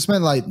 No, I just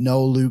meant like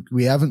no Luke.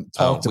 We haven't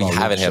talked about We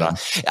haven't hit on.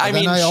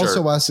 I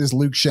also asked, is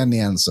Luke Schenn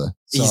the answer?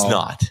 So, he's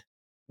not.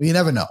 Well, you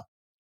never know.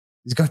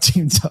 He's got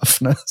team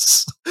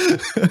toughness.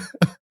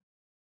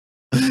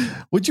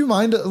 Would you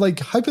mind,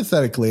 like,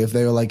 hypothetically, if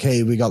they were like,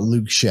 hey, we got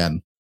Luke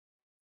Schenn?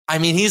 I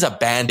mean, he's a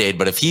Band-Aid,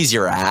 but if he's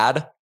your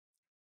ad...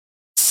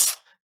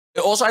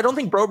 Also, I don't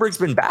think Broberg's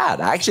been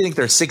bad. I actually think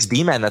their 6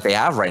 D-men that they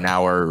have right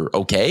now are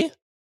okay.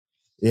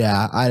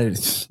 Yeah,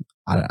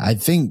 I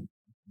think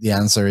the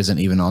answer isn't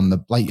even on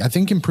the... Like, I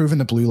think improving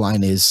the blue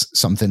line is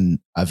something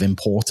of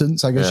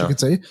importance, I guess you could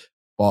say.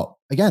 But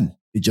again,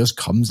 it just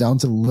comes down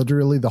to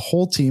literally the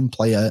whole team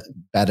play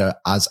better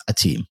as a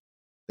team.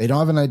 They don't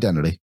have an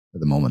identity at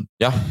the moment.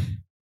 Yeah,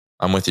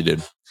 I'm with you,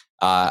 dude.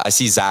 I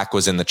see Zach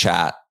was in the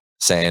chat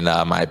saying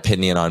my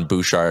opinion on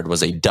Bouchard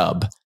was a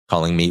dub,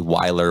 calling me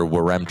Weiler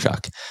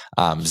Yaremchuk.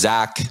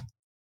 Zach,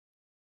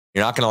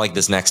 you're not going to like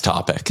this next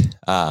topic.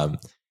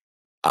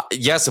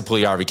 Yes,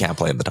 Puljujarvi can't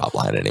play in the top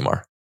line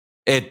anymore.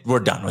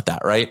 We're done with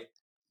that, right?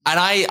 And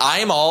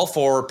I'm all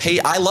for pay.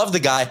 I love the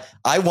guy.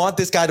 I want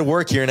this guy to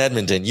work here in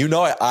Edmonton. You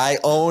know, I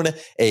own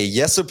a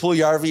Jesse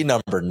Puljujarvi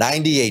number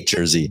 98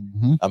 jersey.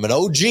 Mm-hmm. I'm an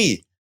OG.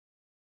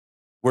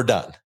 We're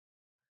done.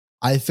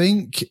 I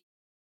think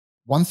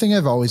one thing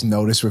I've always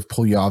noticed with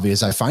Puljujarvi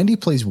is I find he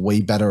plays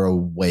way better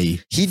away.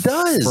 He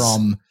does.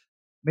 From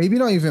maybe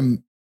not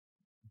even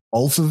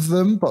both of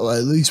them, but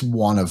at least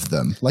one of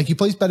them. Like he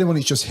plays better when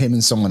it's just him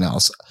and someone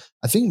else.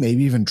 I think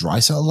maybe even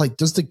Draisaitl. Like,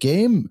 does the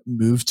game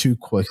move too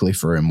quickly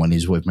for him when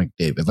he's with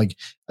McDavid? Like,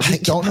 I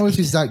don't know if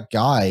he's that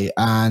guy.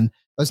 And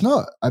that's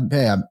not.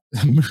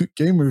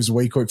 Game moves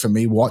way quick for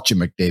me watching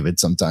McDavid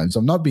sometimes.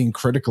 I'm not being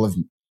critical of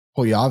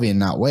Puljujarvi in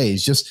that way.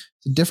 It's just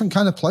a different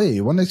kind of play.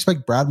 You wouldn't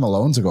expect Brad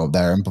Malone to go up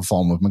there and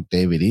perform with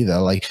McDavid either.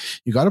 Like,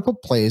 you got to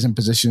put players in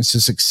positions to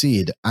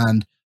succeed.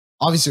 And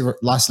obviously,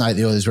 last night,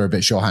 the others were a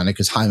bit short-handed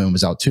because Hyman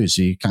was out too.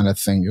 So you kind of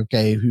think,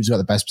 okay, who's got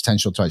the best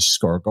potential to actually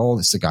score a goal?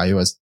 It's the guy who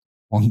has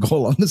one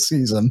goal on the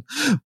season.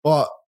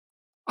 But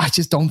I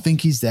just don't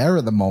think he's there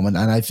at the moment.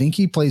 And I think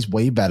he plays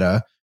way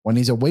better when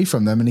he's away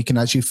from them and he can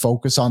actually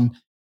focus on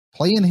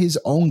playing his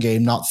own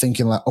game, not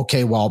thinking like,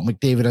 okay, well,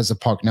 McDavid has a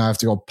puck. Now I have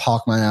to go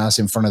park my ass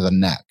in front of the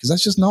net. Because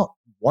that's just not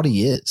what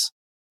he is.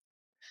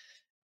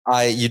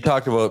 You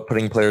talked about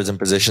putting players in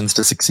positions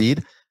to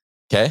succeed.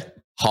 Okay.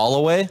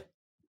 Holloway,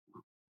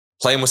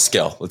 play him with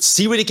skill. Let's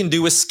see what he can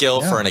do with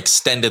skill for an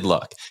extended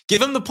look.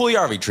 Give him the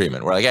Puljujarvi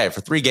treatment. We're like, hey,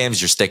 for 3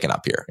 games, you're sticking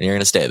up here and you're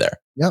going to stay there.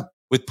 Yep.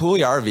 With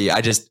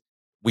Puljujarvi,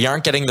 we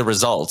aren't getting the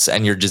results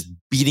and you're just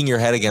beating your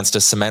head against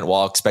a cement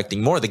wall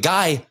expecting more. The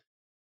guy,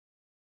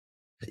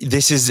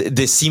 this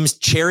seems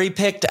cherry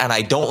picked and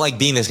I don't like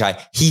being this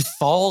guy. He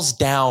falls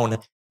down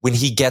when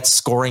he gets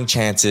scoring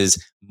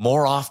chances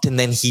more often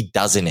than he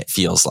doesn't, it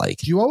feels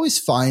like. You always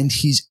find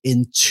he's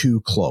in too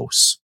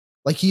close.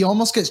 Like he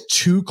almost gets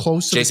too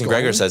close to Jason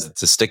Gregor says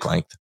it's a stick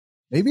length.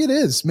 Maybe it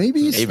is.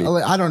 Maybe.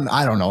 I don't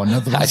know.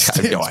 Another one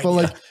sticks, no but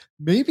like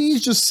maybe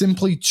he's just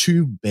simply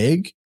too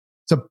big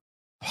to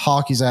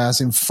park his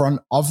ass in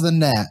front of the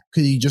net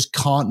because he just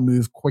can't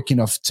move quick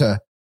enough to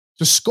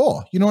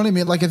score. You know what I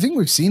mean? Like I think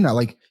we've seen that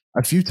like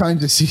a few times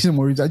this season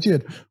where he's actually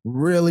had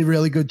really,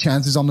 really good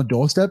chances on the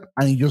doorstep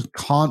and he just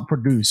can't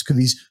produce because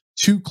he's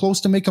too close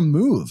to make a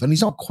move and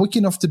he's not quick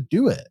enough to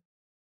do it.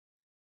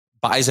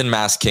 Bison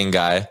Mask King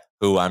guy,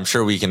 who I'm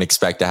sure we can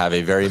expect to have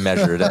a very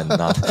measured and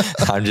not,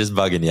 I'm just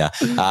bugging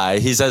you.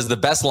 He says the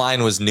best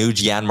line was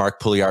Nuge, Janmark,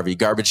 Puljujarvi,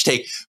 garbage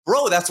take.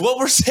 Bro, that's what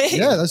we're saying.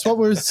 Yeah, that's what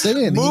we're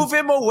saying. Move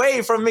him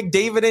away from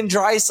McDavid and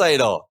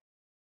Draisaitl.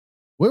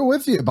 We're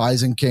with you,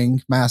 Bison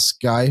King, mask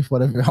guy,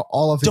 whatever,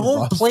 all of it.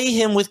 Don't play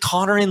him with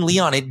Connor and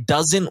Leon. It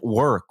doesn't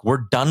work.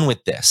 We're done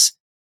with this.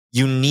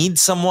 You need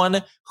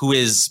someone who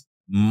is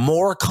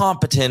more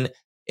competent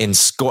in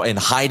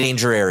high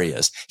danger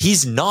areas.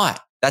 He's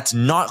not. That's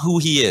not who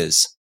he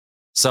is.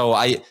 So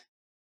I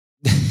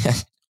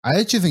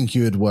actually think he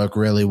would work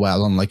really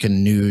well on like a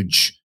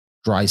Nuge,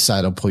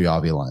 Draisaitl,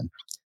 Puljujarvi line.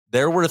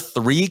 There were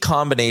 3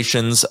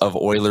 combinations of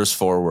Oilers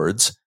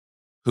forwards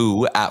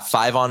who at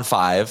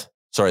 5-on-5,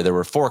 there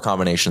were 4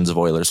 combinations of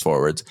Oilers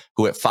forwards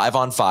who at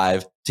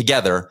 5-on-5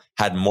 together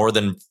had more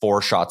than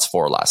 4 shots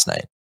for last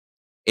night.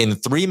 In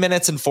 3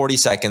 minutes and 40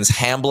 seconds,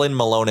 Hamblin,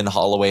 Malone, and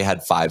Holloway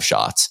had 5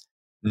 shots.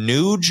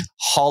 Nuge,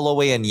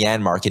 Holloway, and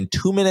Janmark in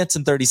 2 minutes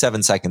and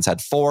 37 seconds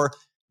had 4.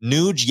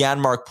 Nuge,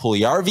 Janmark,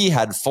 Puljujarvi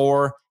had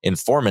 4 in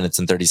 4 minutes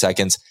and 30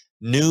 seconds.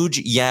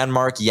 Nuge,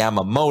 Janmark,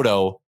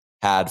 Yamamoto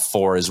had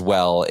 4 as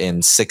well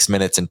in 6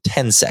 minutes and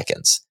 10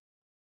 seconds.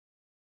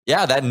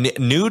 Yeah, that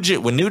Nuge,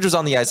 when Nuge was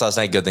on the ice last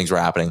night, good things were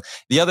happening.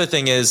 The other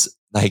thing is,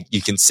 like,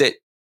 you can sit.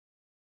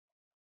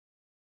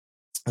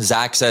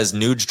 Zach says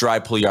Nuge, Dry,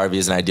 Puljujarvi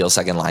is an ideal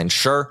second line.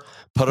 Sure,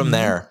 put him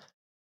there.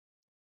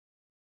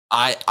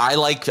 I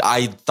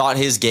thought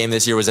his game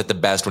this year was at the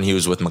best when he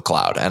was with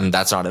McLeod, and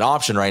that's not an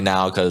option right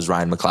now because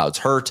Ryan McLeod's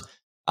hurt.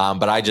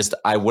 But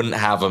I wouldn't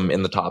have him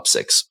in the top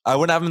 6. I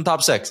wouldn't have him in the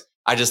top 6.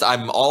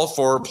 I'm all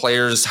for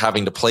players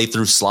having to play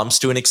through slumps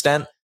to an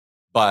extent,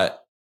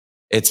 but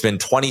it's been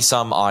 20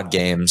 some odd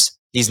games.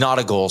 He's not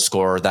a goal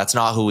scorer. That's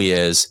not who he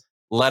is.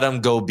 Let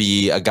him go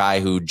be a guy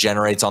who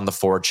generates on the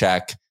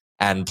forecheck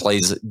and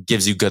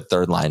gives you good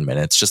third line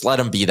minutes. Just let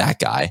him be that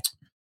guy.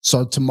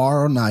 So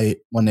tomorrow night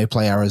when they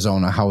play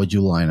Arizona, how would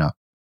you line up?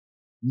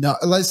 No,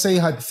 let's say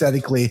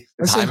hypothetically,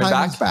 let's say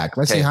Hyman's back.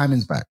 Let's say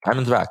Hyman's back.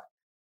 Hyman's back.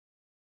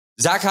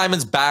 Zach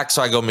Hyman's back,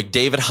 so I go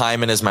McDavid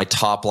Hyman as my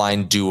top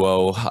line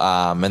duo.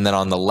 And then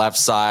on the left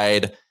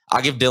side,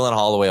 I'll give Dylan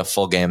Holloway a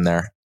full game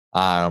there.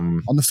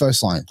 On the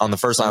first line. On the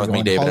first line with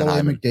McDavid and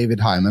Hyman. McDavid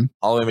Hyman.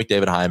 Holloway,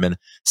 McDavid Hyman.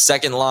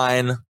 Second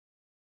line,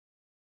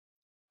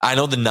 I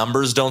know the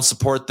numbers don't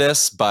support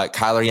this, but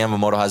Kyler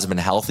Yamamoto hasn't been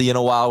healthy in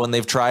a while when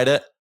they've tried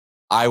it.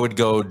 I would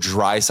go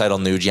Draisaitl,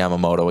 Nuge,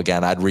 Yamamoto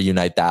again. I'd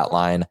reunite that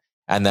line.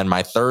 And then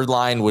my third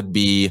line would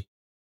be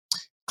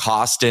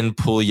Kostin,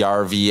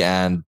 Puljujarvi,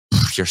 and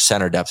your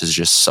center depth is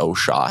just so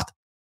shot.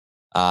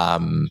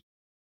 Kostin,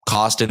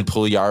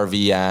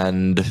 Puljujarvi,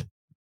 and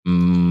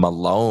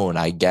Malone,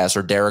 I guess,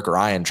 or Derek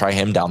Ryan. Try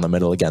him down the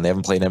middle again. They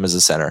haven't played him as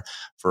a center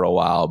for a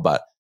while,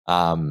 but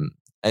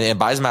and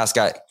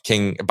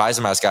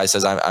Bizemask guy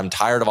says, I'm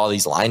tired of all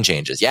these line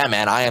changes. Yeah,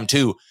 man, I am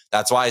too.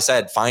 That's why I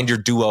said find your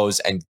duos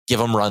and give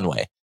them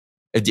runway.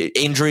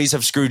 Injuries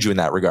have screwed you in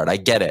that regard. I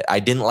get it. I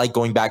didn't like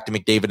going back to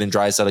McDavid and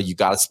Draisaitl. You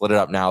got to split it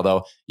up now,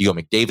 though. You go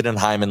McDavid and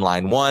Hyman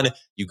line 1.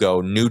 You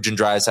go Nuge and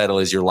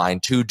Draisaitl as your line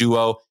 2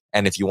 duo.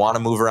 And if you want to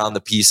move around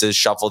the pieces,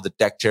 shuffle the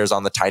deck chairs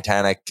on the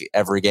Titanic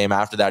every game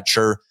after that,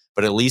 sure.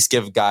 But at least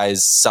give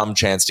guys some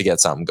chance to get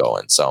something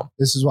going. So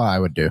this is what I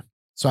would do.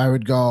 So I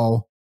would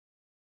go.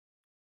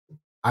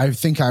 I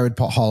think I would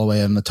put Holloway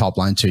in the top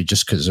line too,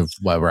 just because of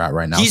where we're at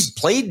right now.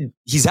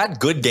 He's had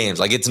good games.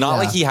 Like, it's not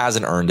like he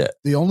hasn't earned it.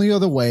 The only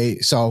other way,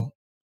 so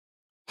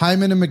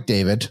Hyman and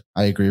McDavid,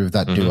 I agree with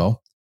that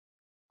duo.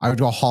 I would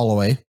go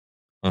Holloway.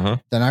 Then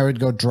I would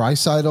go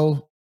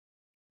Draisaitl,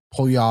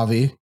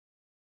 Puljujarvi,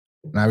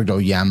 and I would go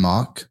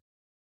Yaremchuk.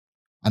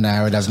 And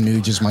I would have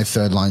Nuge as my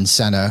third line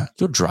center.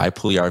 Go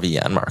Puljujarvi,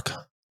 Yaremchuk.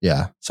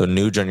 Yeah. So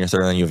Nuge on your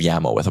third, and then you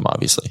have Yamo with him,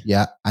 obviously.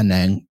 Yeah. And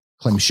then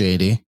Klim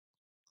Shady.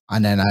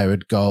 And then I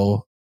would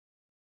go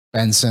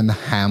Benson,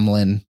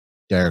 Hamlin,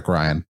 Derek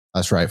Ryan.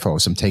 That's right,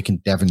 folks. I'm taking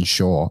Devon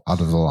Shore out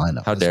of the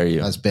lineup. How dare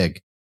you? That's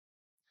big.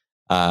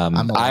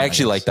 I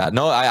actually like that.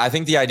 No, I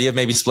think the idea of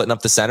maybe splitting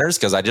up the centers,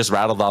 because I just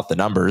rattled off the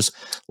numbers.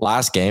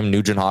 Last game,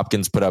 Nugent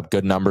Hopkins put up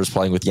good numbers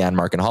playing with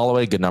Yaremchuk and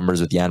Holloway, good numbers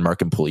with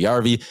Yaremchuk and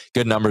Puljujarvi,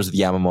 good numbers with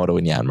Yamamoto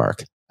and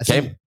Yaremchuk.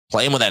 Okay,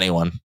 playing with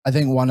anyone. I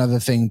think one other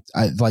thing,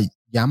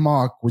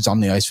 Yaremchuk was on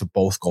the ice for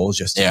both goals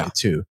yesterday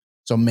too.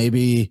 So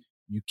maybe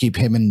you keep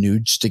him and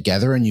Nuge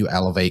together and you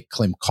elevate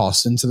Klim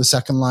Kostin to the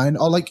second line.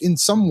 Or like in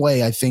some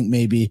way, I think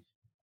maybe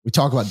we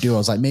talk about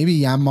duos, like maybe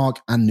Yaremchuk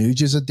and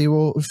Nuge is a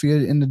duo for you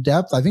in the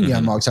depth. I think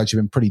Yaremchuk's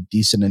actually been pretty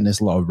decent in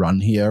this little run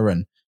here.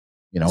 And,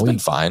 you know, he's been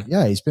fine.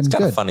 Yeah, he's been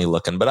kind good. of funny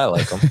looking, but I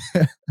like him.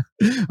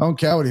 I don't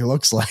care what he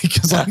looks like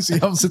as long as he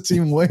helps the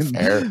team win.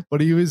 Fair.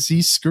 But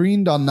he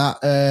screened on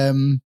that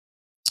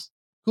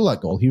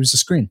Kulak goal. He was the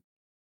screen.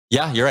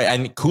 Yeah, you're right.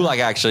 And Kulak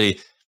actually,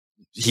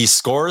 he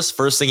scores.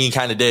 First thing he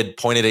kind of did,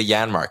 pointed at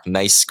Yaremchuk.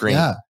 Nice screen.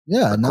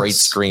 Yeah. Great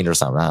screen or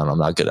something. I don't know. I'm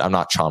not good. I'm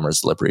not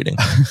Chalmers lip reading.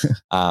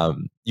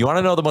 You want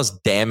to know the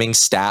most damning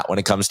stat when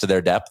it comes to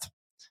their depth?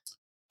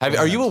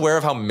 Are you aware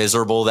of how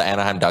miserable the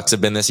Anaheim Ducks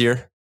have been this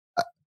year?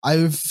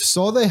 I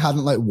saw they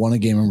hadn't won a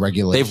game in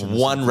regulation. They've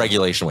won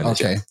regulation win this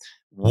year.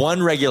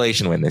 One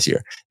regulation win this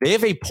year. They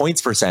have a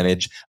points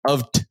percentage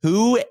of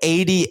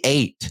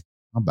 .288.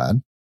 Not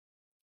bad.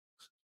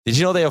 Did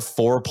you know they have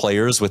 4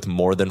 players with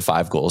more than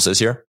 5 goals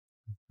this year?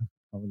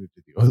 How many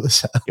did the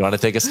Oilers have? You want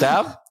to take a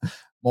stab?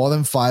 More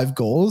than 5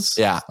 goals?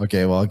 Yeah.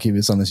 Okay, well, I'll keep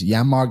this on this.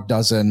 Yaremchuk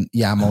doesn't,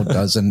 Yamo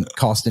doesn't,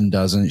 Kostin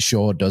doesn't,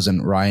 Shaw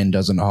doesn't, Ryan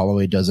doesn't,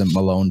 Holloway doesn't,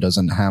 Malone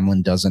doesn't,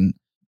 Hamlin doesn't.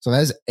 So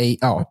there's 8.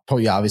 Oh,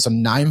 Puljujarvi. So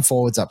 9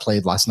 forwards that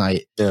played last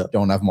night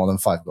don't have more than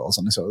 5 goals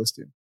on this Oilers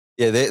team.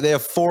 Yeah, they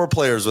have 4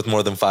 players with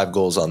more than 5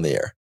 goals on the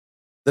year.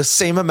 The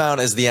same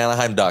amount as the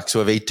Anaheim Ducks, who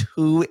have a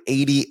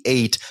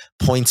 .288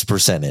 points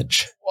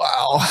percentage.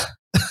 Wow.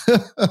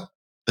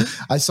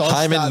 I saw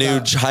Hyman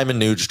Nuge,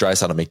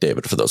 Draisaitl,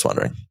 McDavid, for those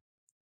wondering.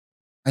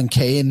 And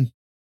Kane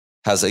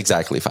has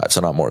exactly 5,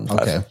 so not more than 5.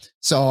 Okay.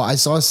 So I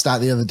saw a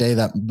stat the other day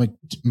that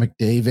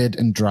McDavid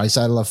and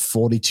Draisaitl have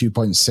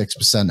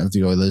 42.6% of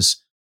the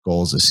Oilers'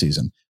 goals this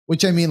season,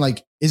 which I mean,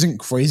 isn't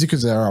crazy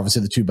because they're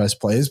obviously the 2 best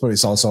players, but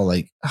it's also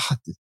this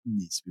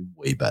needs to be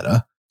way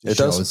better. It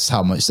shows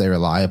how much they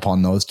rely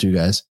upon those 2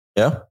 guys.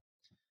 Yeah.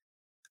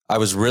 I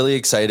was really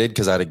excited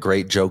because I had a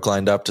great joke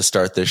lined up to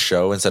start this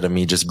show instead of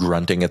me just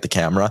grunting at the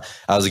camera.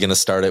 I was going to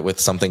start it with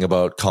something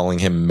about calling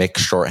him Mick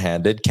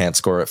shorthanded, can't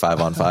score at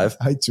 5-on-5.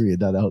 I tweeted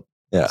that out.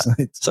 Yeah.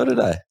 So did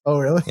I. Oh,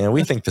 really? Yeah,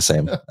 we think the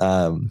same.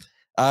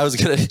 I was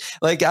going to,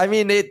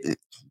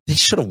 they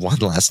should have won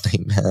last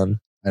night, man.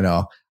 I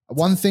know.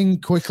 One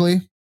thing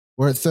quickly,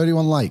 we're at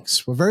 31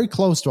 likes. We're very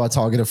close to our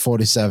target of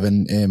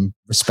 47 in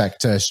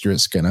respect to Stuart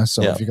Skinner.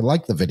 So if you could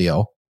like the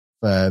video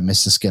for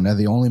Mr. Skinner,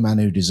 the only man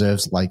who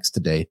deserves likes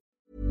today.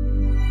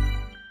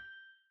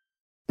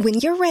 When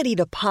you're ready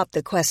to pop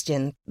the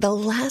question, the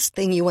last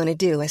thing you want to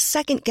do is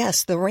second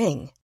guess the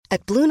ring.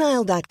 At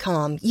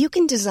BlueNile.com, you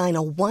can design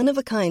a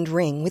one-of-a-kind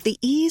ring with the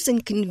ease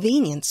and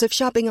convenience of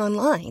shopping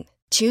online.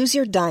 Choose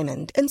your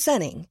diamond and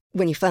setting.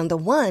 When you find the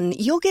one,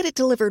 you'll get it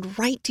delivered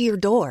right to your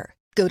door.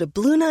 Go to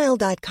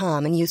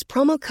BlueNile.com and use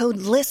promo code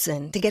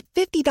LISTEN to get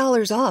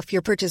 $50 off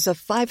your purchase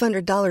of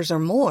 $500 or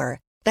more.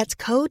 That's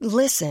code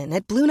LISTEN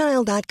at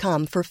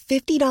BlueNile.com for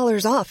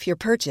 $50 off your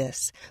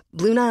purchase.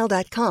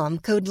 BlueNile.com,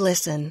 code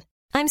LISTEN.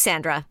 I'm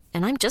Sandra,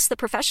 and I'm just the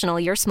professional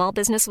your small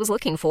business was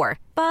looking for.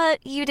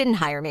 But you didn't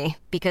hire me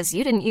because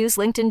you didn't use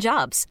LinkedIn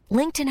Jobs.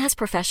 LinkedIn has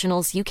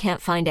professionals you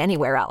can't find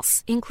anywhere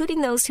else,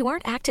 including those who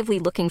aren't actively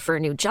looking for a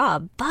new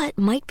job, but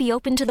might be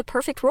open to the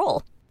perfect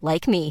role,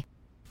 like me.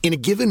 In a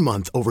given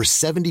month, over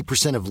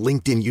 70% of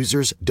LinkedIn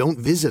users don't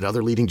visit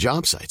other leading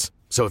job sites.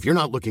 So if you're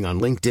not looking on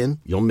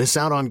LinkedIn, you'll miss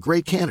out on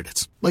great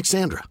candidates like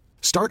Sandra.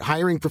 Start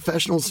hiring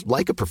professionals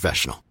like a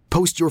professional.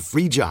 Post your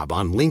free job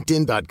on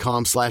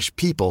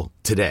linkedin.com/people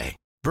today.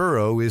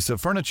 Burrow is a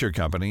furniture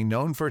company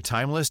known for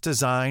timeless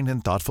design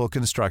and thoughtful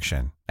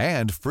construction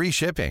and free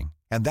shipping,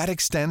 and that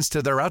extends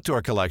to their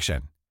outdoor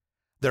collection.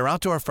 Their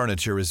outdoor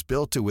furniture is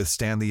built to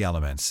withstand the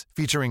elements,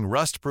 featuring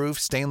rust-proof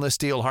stainless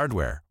steel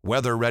hardware,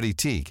 weather-ready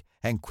teak,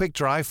 and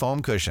quick-dry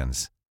foam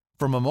cushions.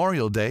 For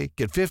Memorial Day,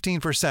 get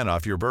 15%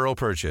 off your Burrow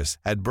purchase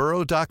at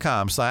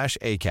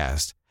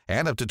burrow.com/ACAST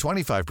and up to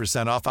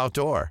 25% off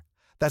outdoor.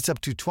 That's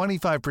up to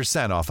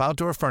 25% off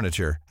outdoor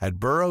furniture at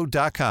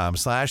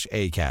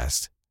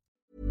burrow.com/ACAST.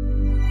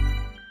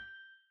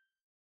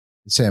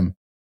 Sam,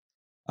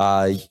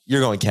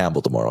 you're going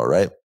Campbell tomorrow,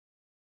 right?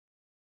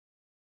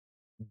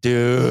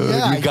 Dude,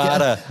 yeah, you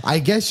gotta. I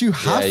guess you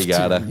have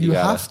to. You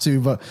have to.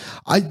 But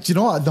you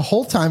know what? The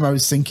whole time I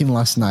was thinking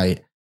last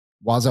night,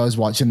 whilst I was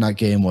watching that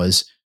game,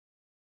 was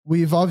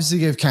we've obviously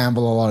gave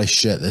Campbell a lot of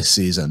shit this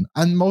season,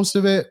 and most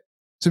of it,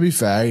 to be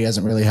fair, he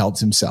hasn't really helped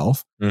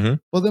himself. Mm-hmm.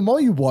 But the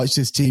more you watch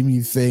this team,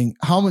 you think,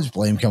 how much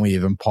blame can we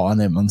even put on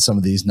him on some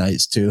of these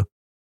nights too?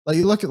 Like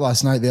you look at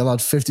last night, they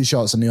allowed 50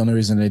 shots, and the only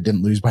reason they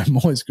didn't lose by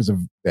more is because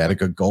they had a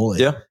good goalie.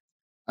 Yeah.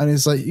 And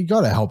it's like, you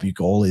got to help your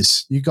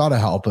goalies. You got to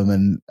help them.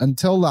 And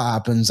until that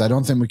happens, I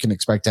don't think we can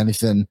expect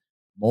anything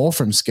more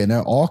from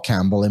Skinner or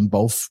Campbell in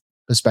both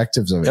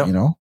perspectives of it, you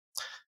know?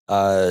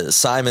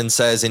 Simon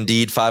says,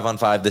 indeed,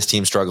 5-on-5, this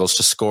team struggles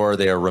to score.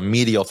 They are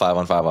remedial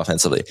 5-on-5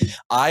 offensively.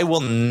 I will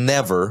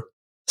never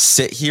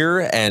sit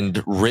here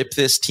and rip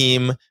this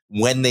team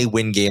when they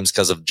win games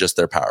because of just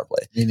their power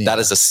play. That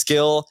is a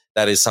skill.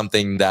 That is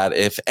something that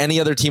if any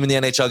other team in the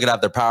NHL could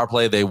have their power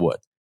play, they would.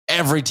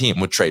 Every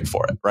team would trade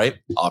for it, right?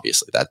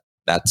 Obviously,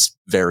 that's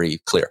very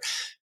clear.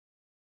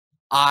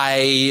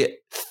 I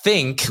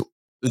think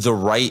the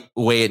right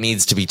way it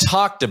needs to be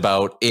talked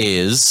about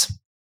is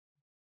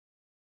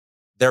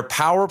their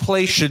power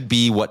play should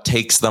be what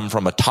takes them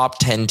from a top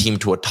 10 team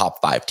to a top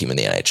 5 team in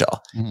the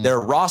NHL. Mm-hmm. Their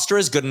roster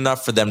is good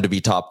enough for them to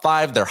be top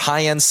 5. Their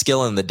high-end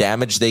skill and the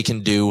damage they can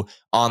do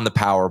on the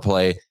power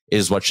play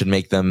is what should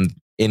make them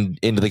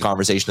into the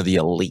conversation of the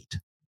elite,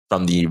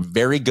 from the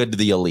very good to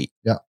the elite.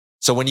 Yeah.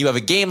 So when you have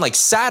a game like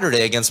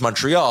Saturday against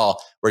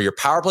Montreal, where your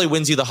power play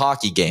wins you the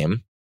hockey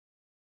game,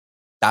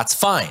 that's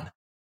fine.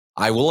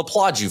 I will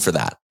applaud you for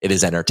that. It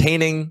is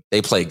entertaining.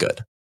 They play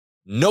good.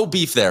 No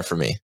beef there for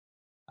me.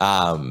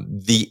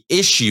 The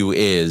issue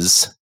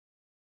is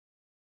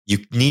you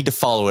need to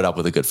follow it up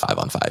with a good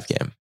 5-on-5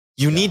 game.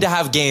 You need to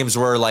have games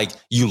where like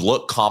you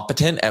look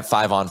competent at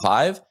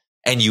 5-on-5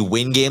 and you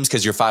win games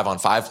because your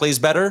 5-on-5 plays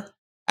better.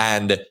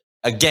 And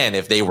again,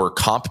 if they were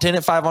competent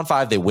at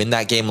 5-on-5, they win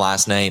that game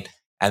last night.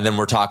 And then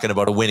we're talking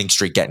about a winning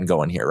streak getting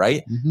going here,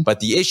 right? Mm-hmm. But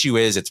the issue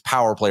is it's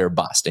power play or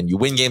bust. And you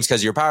win games because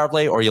of your power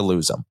play or you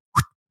lose them.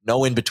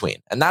 No in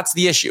between. And that's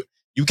the issue.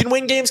 You can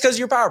win games because of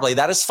your power play.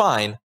 That is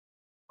fine,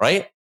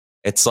 right?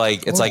 It's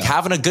like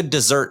having a good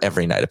dessert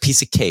every night, a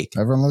piece of cake.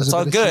 Everyone loves it's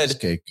all good.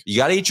 Cake. You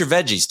got to eat your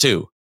veggies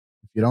too.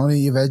 If you don't eat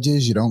your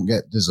veggies, you don't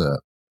get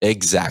dessert.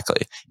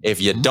 Exactly. If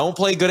you don't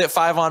play good at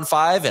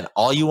 5-on-5 and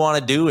all you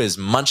want to do is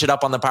munch it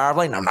up on the power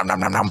play, nom, nom, nom,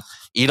 nom, nom,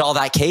 eat all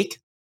that cake.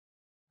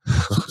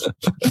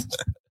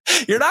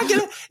 You're not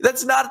going to,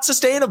 that's not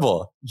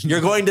sustainable. You're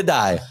going to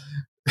die.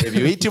 If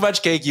you eat too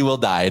much cake, you will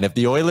die. And if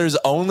the Oilers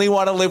only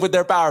want to live with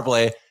their power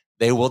play,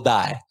 they will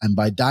die. And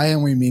by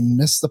dying, we mean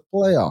miss the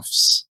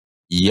playoffs.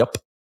 Yep.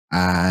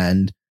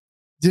 And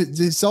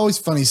it's always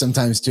funny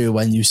sometimes too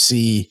when you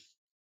see,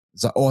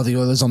 the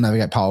Oilers will never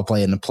get power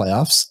play in the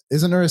playoffs.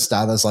 Isn't there a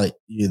stat that's like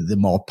the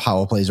more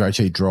power plays are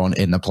actually drawn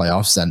in the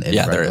playoffs than in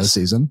the regular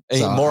season?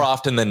 So, more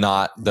often than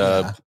not,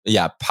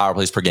 power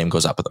plays per game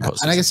goes up at the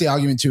postseason. And I guess the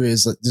argument too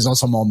is that there's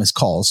also more missed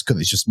calls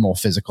because it's just more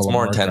physical. It's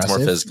more intense,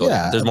 aggressive. more physical.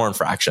 Yeah. There's more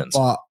infractions.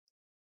 But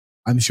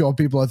I'm sure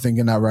people are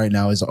thinking that right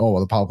now is,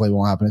 the power play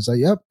won't happen. It's like,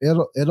 yep,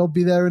 it'll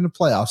be there in the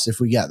playoffs if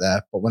we get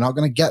there, but we're not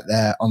going to get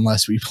there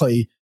unless we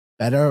play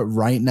better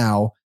right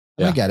now.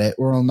 I get it.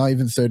 We're not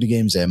even 30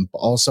 games in, but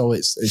also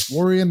it's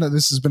worrying that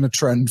this has been a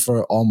trend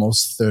for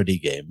almost 30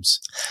 games.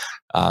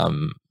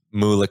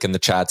 Mulik in the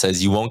chat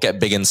says, you won't get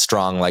big and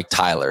strong like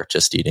Tyler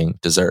just eating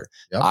dessert.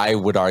 Yep. I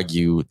would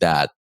argue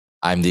that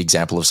I'm the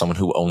example of someone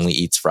who only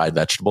eats fried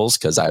vegetables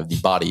because I have the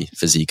body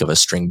physique of a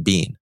string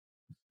bean.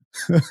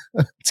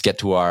 Let's get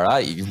to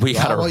our, we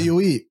got what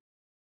you eat.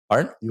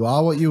 Pardon? You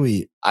are what you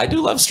eat. I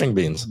do love string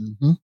beans.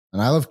 Mm-hmm.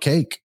 And I love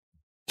cake.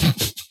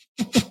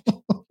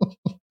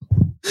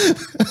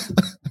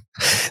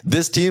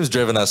 This team's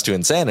driven us to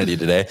insanity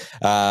today.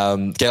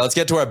 Okay, let's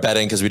get to our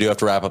betting because we do have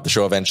to wrap up the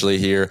show eventually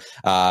here.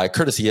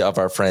 Courtesy of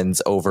our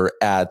friends over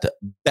at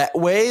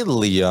Betway.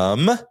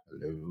 Liam,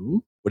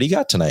 hello. What do you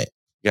got tonight?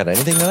 You got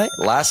anything tonight?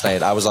 Last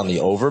night, I was on the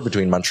over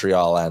between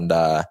Montreal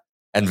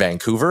and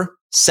Vancouver.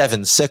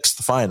 7-6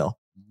 the final.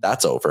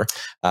 That's over.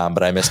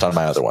 But I missed on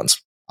my other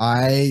ones.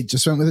 I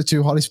just went with the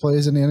two hottest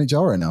players in the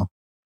NHL right now.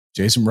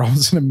 Jason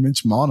Robinson and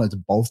Mitch Marner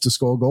both to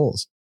score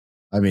goals.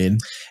 I mean,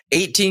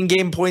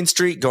 18-game point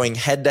streak going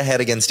head-to-head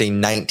against a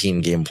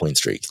 19-game point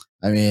streak.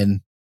 I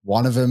mean,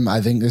 one of them,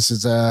 I think this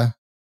is a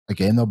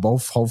game they'll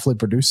both hopefully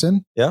produce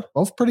in. Yeah.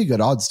 Both pretty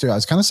good odds, too. I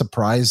was kind of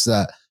surprised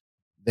that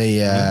they,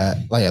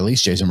 like, at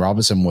least Jason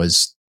Robinson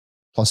was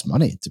plus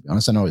money, to be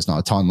honest. I know it's not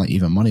a ton, like,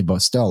 even money,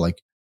 but still,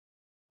 like,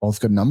 both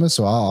good numbers.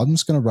 So I'm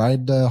just going to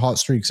ride the hot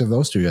streaks of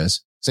those two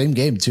guys. Same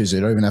game, too, so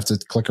you don't even have to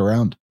click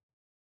around.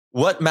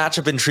 What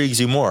matchup intrigues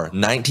you more?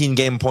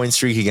 19-game point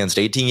streak against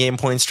 18-game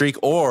point streak,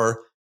 or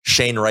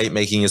Shane Wright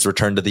making his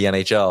return to the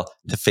NHL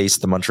to face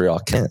the Montreal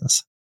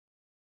Canadiens?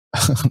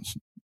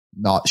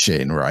 Not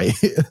Shane Wright.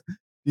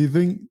 You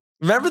think?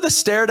 Remember the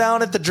stare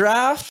down at the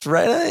draft,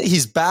 right?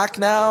 He's back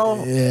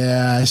now.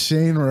 Yeah,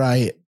 Shane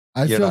Wright.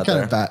 I feel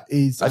kind of bad.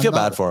 I feel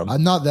bad for him.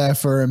 I'm not there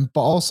for him,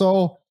 but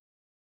also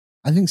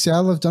I think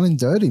Seattle have done him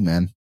dirty,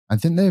 man. I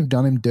think they've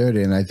done him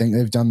dirty, and I think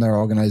they've done their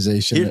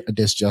organization a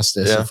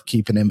disjustice of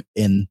keeping him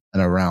in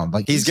and around.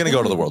 Like he's going to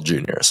go to the World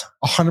Juniors.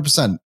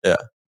 100%. Yeah.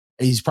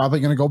 He's probably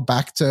going to go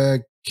back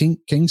to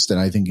Kingston,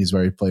 I think is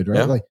where he played,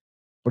 right? Yeah.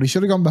 But he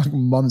should have gone back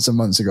months and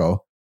months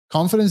ago.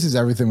 Confidence is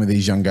everything with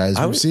these young guys.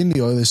 We've seen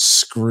the Oilers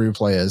screw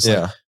players.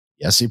 Yeah. Like,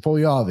 yes, he pulled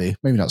Yarvi.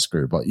 Maybe not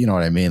screw, but you know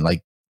what I mean?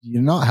 Like,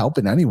 you're not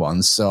helping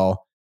anyone. So,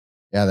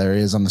 yeah, there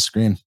he is on the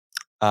screen.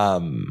 I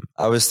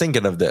was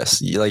thinking of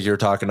this. Like you're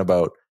talking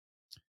about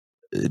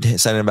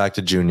sending him back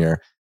to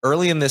junior.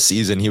 Early in this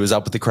season, he was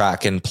up with the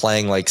Kraken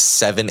playing like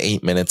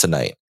 7-8 minutes a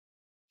night.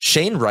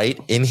 Shane Wright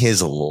in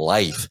his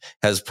life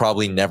has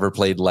probably never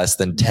played less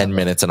than 10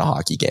 minutes in a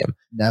hockey game.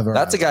 Never.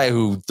 That's a guy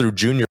who through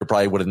junior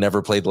probably would have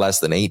never played less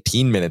than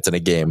 18 minutes in a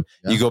game.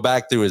 Yeah. You go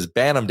back through his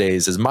Bantam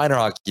days, his minor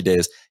hockey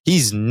days,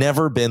 he's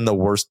never been the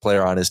worst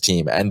player on his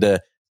team. And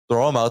to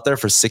throw him out there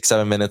for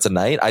 6-7 minutes a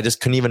night, I just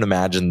couldn't even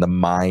imagine the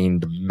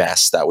mind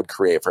mess that would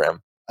create for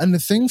him. And the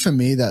thing for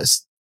me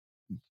that's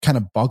kind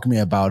of bugged me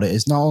about it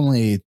is not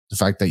only the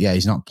fact that,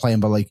 he's not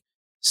playing, but like,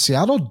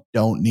 Seattle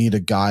don't need a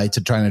guy to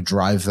try and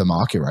drive the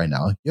market right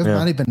now. You have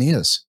Manny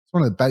Beniers. He's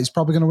one of the best. He's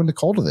probably going to win the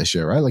Calder this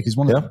year, right? Like he's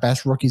one of the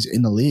best rookies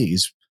in the league.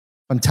 He's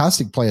a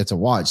fantastic player to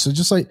watch. So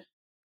just like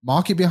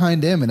market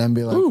behind him and then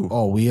be like,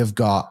 we have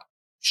got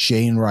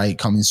Shane Wright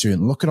coming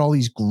soon. Look at all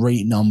these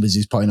great numbers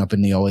he's putting up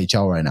in the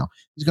OHL right now.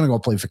 He's going to go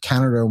play for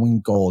Canada and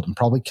win gold and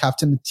probably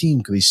captain the team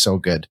because he's so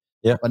good.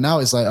 Yeah. But now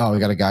it's like, we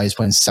got a guy who's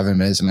playing 7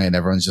 minutes a night and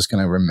everyone's just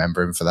going to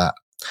remember him for that.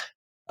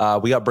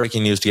 We got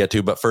breaking news to get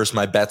to, but first,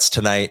 my bets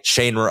tonight: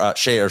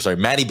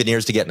 Manny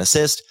Beniers to get an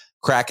assist,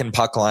 Kraken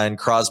puck line,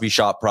 Crosby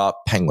shot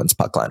prop, Penguins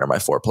puck line are my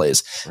 4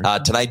 plays.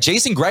 Tonight,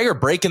 Jason Gregor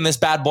breaking this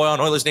bad boy on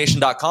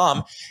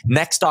Oilersnation.com.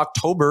 Next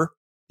October,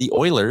 the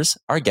Oilers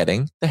are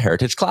getting the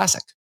Heritage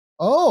Classic.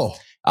 Oh.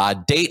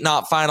 Date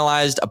not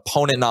finalized,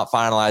 opponent not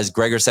finalized.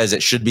 Gregor says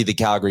it should be the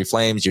Calgary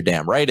Flames. You're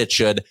damn right it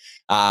should.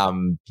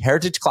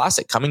 Heritage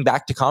Classic coming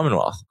back to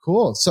Commonwealth.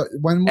 Cool. So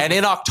and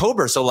in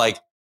October, so like,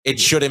 it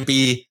shouldn't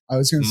be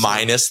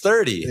minus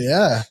 30.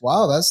 Yeah.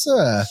 Wow.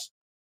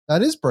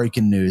 That is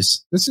breaking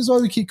news. This is why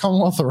we keep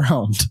Commonwealth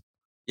around.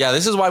 Yeah.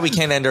 This is why we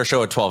can't end our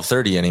show at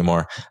 12:30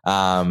 anymore.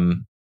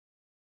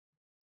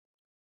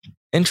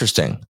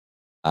 Interesting.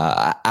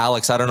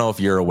 Alex, I don't know if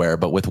you're aware,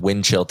 but with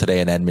wind chill today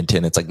in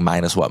Edmonton, it's like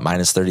minus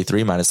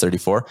 33, minus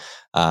 34.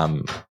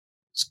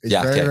 It's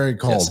very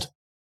cold. Yes.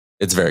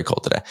 It's very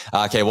cold today.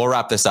 Okay. We'll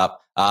wrap this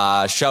up.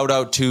 Shout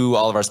out to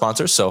all of our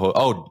sponsors.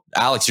 So,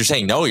 Alex, you're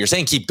saying no, you're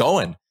saying keep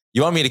going.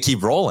 You want me to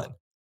keep rolling.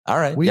 All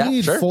right. We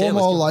need 4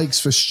 more likes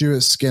for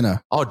Stuart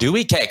Skinner. Oh, do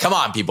we? Okay, come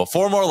on, people.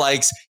 4 more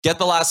likes. Get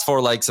the last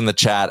 4 likes in the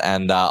chat,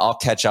 and I'll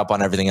catch up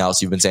on everything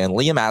else you've been saying.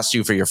 Liam asked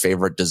you for your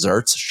favorite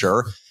desserts.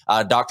 Sure.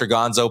 Dr.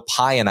 Gonzo,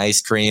 pie and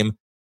ice cream.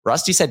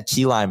 Rusty said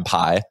key lime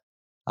pie.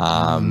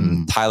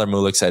 Tyler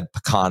Mulick said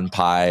pecan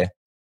pie.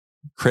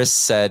 Chris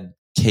said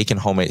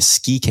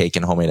ski cake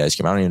and homemade ice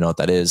cream. I don't even know what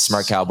that is.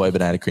 Smart Cowboy,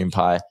 banana cream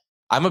pie.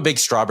 I'm a big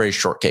strawberry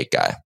shortcake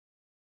guy.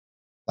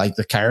 Like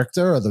the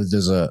character or the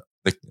dessert?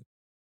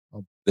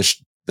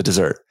 The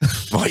dessert.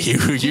 Boy,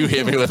 you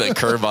hit me with a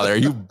curveball there.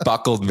 You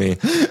buckled me.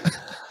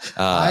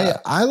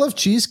 I love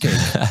cheesecake.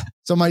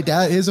 So my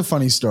dad, here's a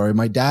funny story.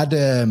 My dad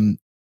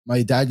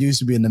used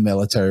to be in the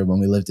military when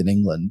we lived in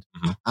England.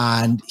 Mm-hmm.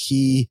 And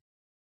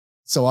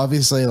so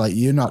obviously like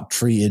you're not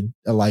treated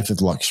a life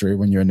of luxury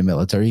when you're in the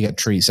military. You get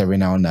treats every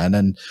now and then.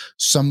 And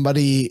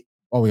we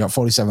got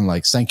 47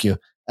 likes. Thank you.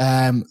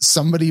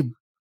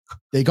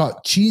 They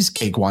got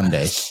cheesecake one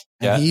day.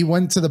 And he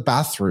went to the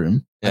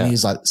bathroom and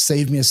he's like,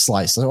 save me a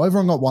slice. So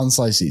everyone got 1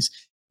 slice each.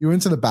 He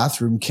went to the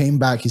bathroom, came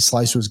back, his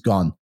slice was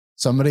gone.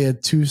 Somebody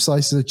had 2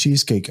 slices of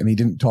cheesecake and he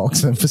didn't talk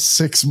to them for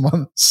 6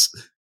 months.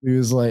 He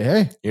was like,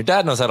 hey. Your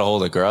dad knows how to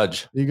hold a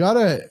grudge. You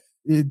gotta,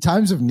 in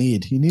times of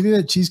need, he needed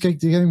a cheesecake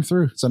to get him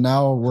through. So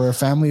now we're a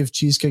family of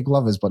cheesecake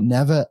lovers, but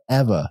never,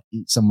 ever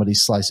eat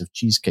somebody's slice of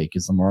cheesecake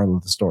is the moral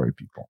of the story,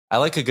 people. I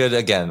like a good,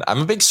 again, I'm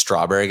a big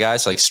strawberry guy.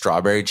 So like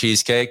strawberry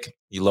cheesecake,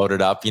 you load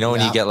it up. You know,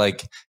 when you get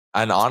like,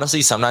 and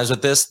honestly, sometimes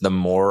with this, the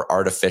more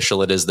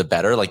artificial it is, the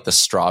better. Like the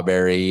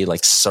strawberry,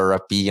 like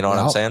syrupy, you know what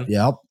I'm saying?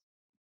 Yep.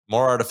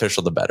 More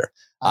artificial, the better.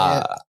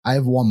 I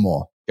have one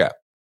more. Yeah.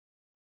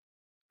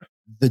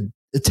 The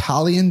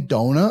Italian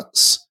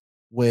donuts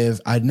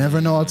with, I'd never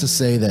know how to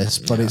say this,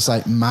 but it's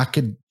like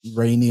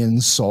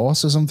Macedonian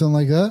sauce or something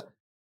like that.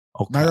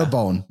 Okay.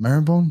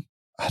 Marrowbone?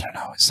 I don't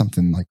know. It's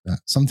something like that.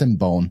 Something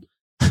bone.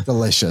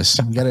 Delicious.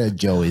 You get it at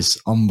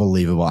Joey's.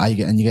 Unbelievable.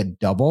 And you get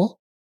double.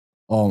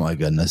 Oh my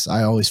goodness.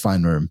 I always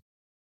find room.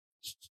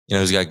 You know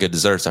who's got good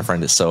desserts? Our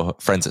friends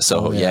at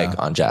Soho Yeg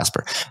on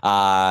Jasper.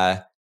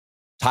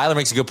 Tyler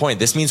makes a good point.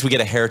 This means we get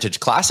a Heritage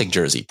Classic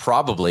jersey,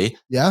 probably.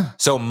 Yeah.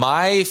 So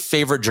my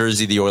favorite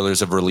jersey the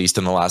Oilers have released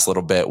in the last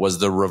little bit was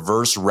the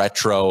reverse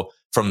retro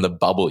from the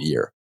bubble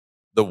year.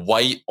 The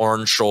white,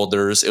 orange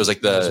shoulders. It was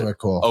like the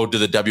ode to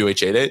the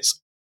WHA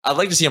days. I'd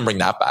like to see him bring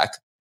that back.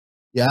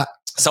 Yeah.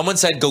 Someone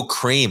said go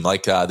cream,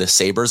 like the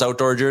Sabres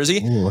outdoor jersey.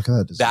 Ooh, look at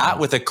that design. That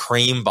with a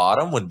cream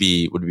bottom would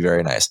be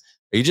very nice.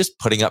 Are you just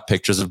putting up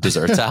pictures of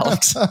desserts,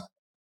 Alex?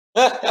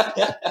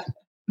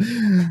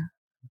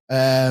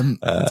 I'm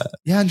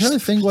trying to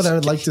think what I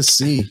would like to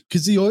see,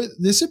 because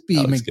this would be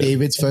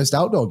McDavid's first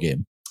outdoor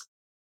game.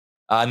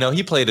 No,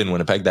 he played in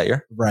Winnipeg that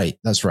year. Right,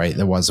 that's right.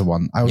 There was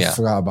one. I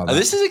forgot about that.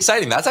 This is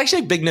exciting. That's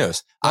actually big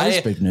news. That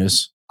is big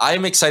news.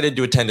 I'm excited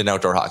to attend an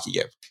outdoor hockey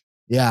game.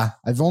 Yeah,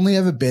 I've only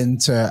ever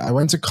I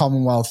went to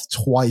Commonwealth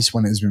twice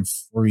when it's been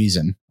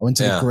freezing. I went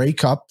to the Grey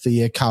Cup the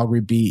year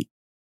Calgary beat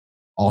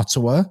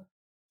Ottawa,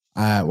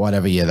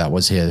 whatever year that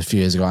was here a few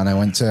years ago. And I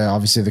went to,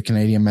 obviously, the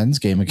Canadian men's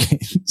game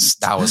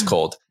against. That was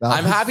cold.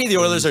 I'm happy the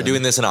Oilers are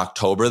doing this in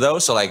October, though.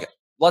 So, like,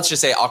 let's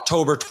just say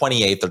October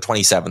 28th or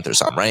 27th or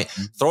something, right?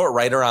 Mm-hmm. Throw it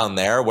right around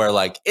there where,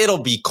 like,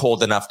 it'll be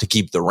cold enough to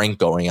keep the rink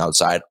going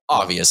outside,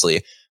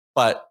 obviously.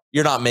 But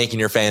you're not making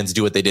your fans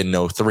do what they did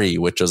in 03,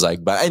 which was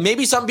like, but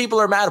maybe some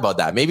people are mad about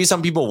that. Maybe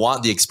some people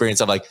want the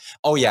experience of like,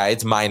 oh yeah,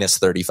 it's minus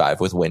 35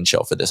 with wind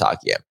chill for this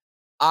hockey game.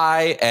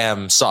 I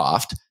am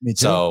soft. Me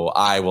too. So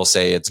I will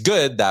say it's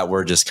good that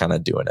we're just kind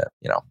of doing it,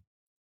 you know,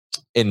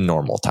 in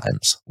normal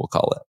times, we'll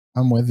call it.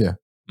 I'm with you.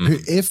 Mm-hmm.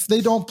 If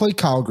they don't play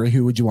Calgary,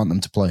 who would you want them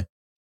to play?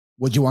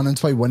 Would you want them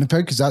to play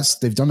Winnipeg? Because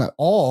they've done it.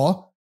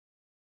 Or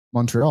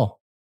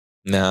Montreal?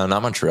 No,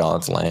 not Montreal.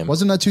 It's lame.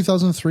 Wasn't that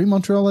 2003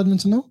 Montreal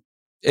Edmonton? No?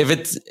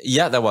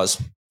 That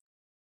was.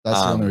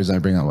 That's the only reason I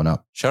bring that one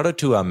up. Shout out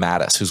to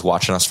Mattis, who's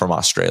watching us from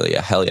Australia.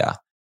 Hell yeah.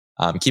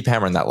 Keep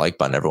hammering that like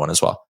button, everyone,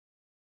 as well.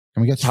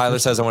 Can we get Tyler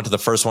says, I went to the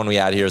first one we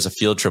had here as a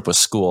field trip with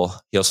school.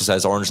 He also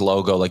says orange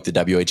logo like the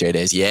WHA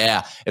days.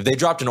 Yeah. If they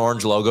dropped an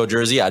orange logo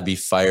jersey, I'd be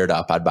fired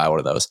up. I'd buy one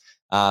of those.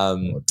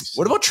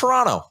 What about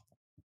Toronto?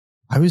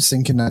 I was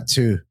thinking that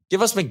too.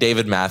 Give us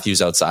McDavid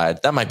Matthews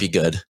outside. That might be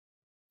good.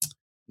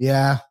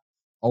 Yeah.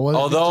 But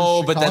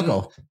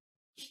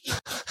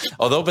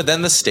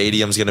then the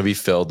stadium's going to be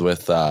filled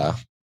with I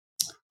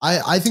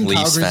think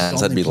Leafs fans.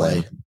 That'd be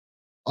lame.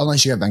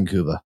 Unless you get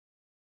Vancouver.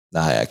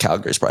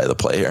 Calgary's probably the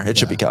play here. It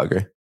should be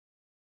Calgary.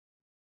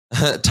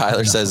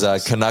 Tyler says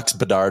Canucks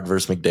Bedard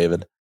versus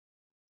McDavid.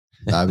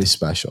 That'd be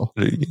special.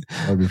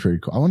 That'd be pretty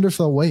cool. I wonder if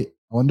they'll wait.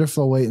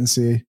 And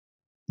see.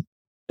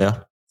 Yeah.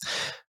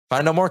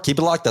 Find out more. Keep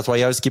it locked. That's why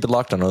you always keep it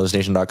locked on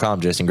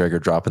OilersNation.com. Jason Gregor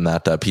dropping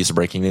that piece of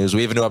breaking news.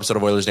 We have a new episode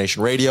of Oilers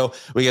Nation Radio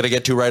we got to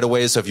get to right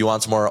away. So if you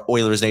want some more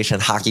Oilers Nation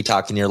hockey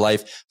talk in your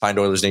life, find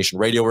Oilers Nation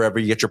Radio wherever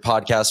you get your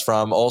podcast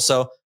from.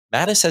 Also,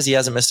 Mattis says he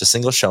hasn't missed a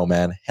single show,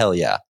 man. Hell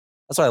yeah.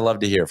 That's what I love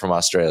to hear from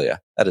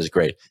Australia. That is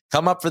great.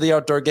 Come up for the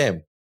outdoor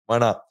game. Why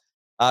not?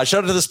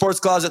 Shout out to the Sports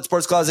Closet,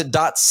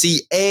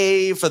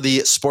 sportscloset.ca for the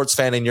sports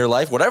fan in your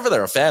life, whatever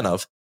they're a fan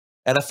of.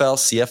 NFL,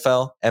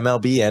 CFL,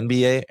 MLB,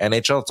 NBA,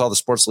 NHL. It's all the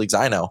sports leagues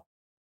I know.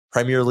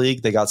 Premier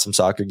League, they got some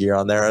soccer gear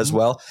on there as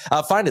well.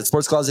 Find it,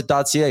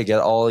 sportscloset.ca. Get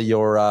all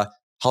your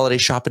holiday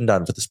shopping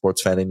done for the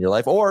sports fan in your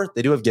life. Or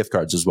they do have gift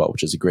cards as well,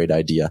 which is a great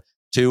idea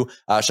too.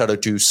 Shout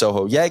out to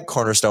Soho Yeg,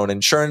 Cornerstone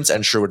Insurance,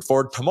 and Sherwood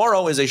Ford.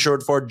 Tomorrow is a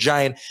Sherwood Ford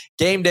Giant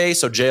game day,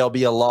 so Jay will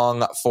be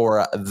along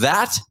for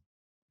that.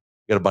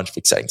 We got a bunch of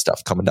exciting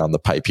stuff coming down the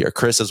pipe here.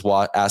 Chris is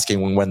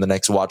asking when the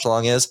next watch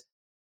along is.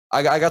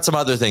 I got some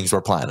other things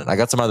we're planning.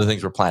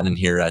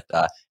 Here at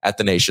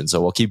the Nation. So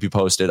we'll keep you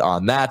posted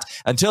on that.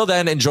 Until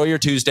then, enjoy your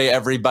Tuesday,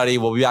 everybody.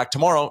 We'll be back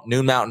tomorrow,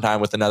 noon Mountain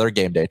Time, with another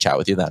game day. Chat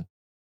with you then.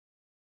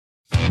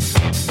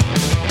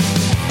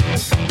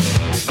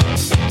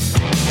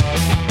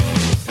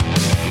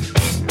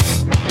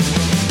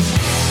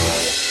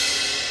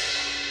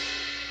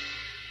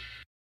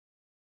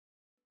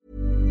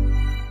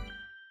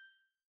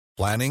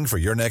 Planning for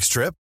your next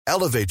trip?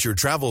 Elevate your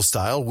travel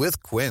style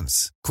with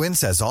Quince.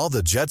 Quince has all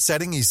the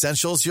jet-setting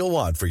essentials you'll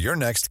want for your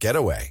next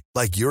getaway,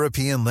 like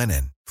European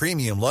linen,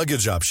 premium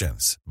luggage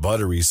options,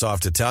 buttery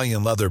soft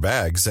Italian leather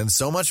bags, and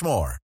so much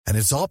more. And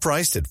it's all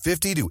priced at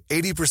 50 to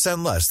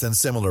 80% less than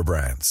similar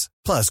brands.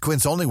 Plus,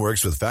 Quince only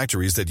works with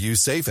factories that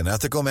use safe and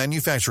ethical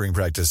manufacturing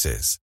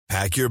practices.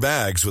 Pack your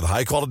bags with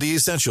high-quality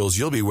essentials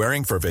you'll be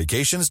wearing for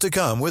vacations to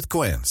come with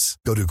Quince.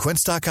 Go to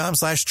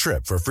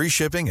quince.com/trip for free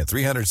shipping and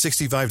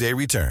 365-day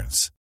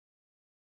returns.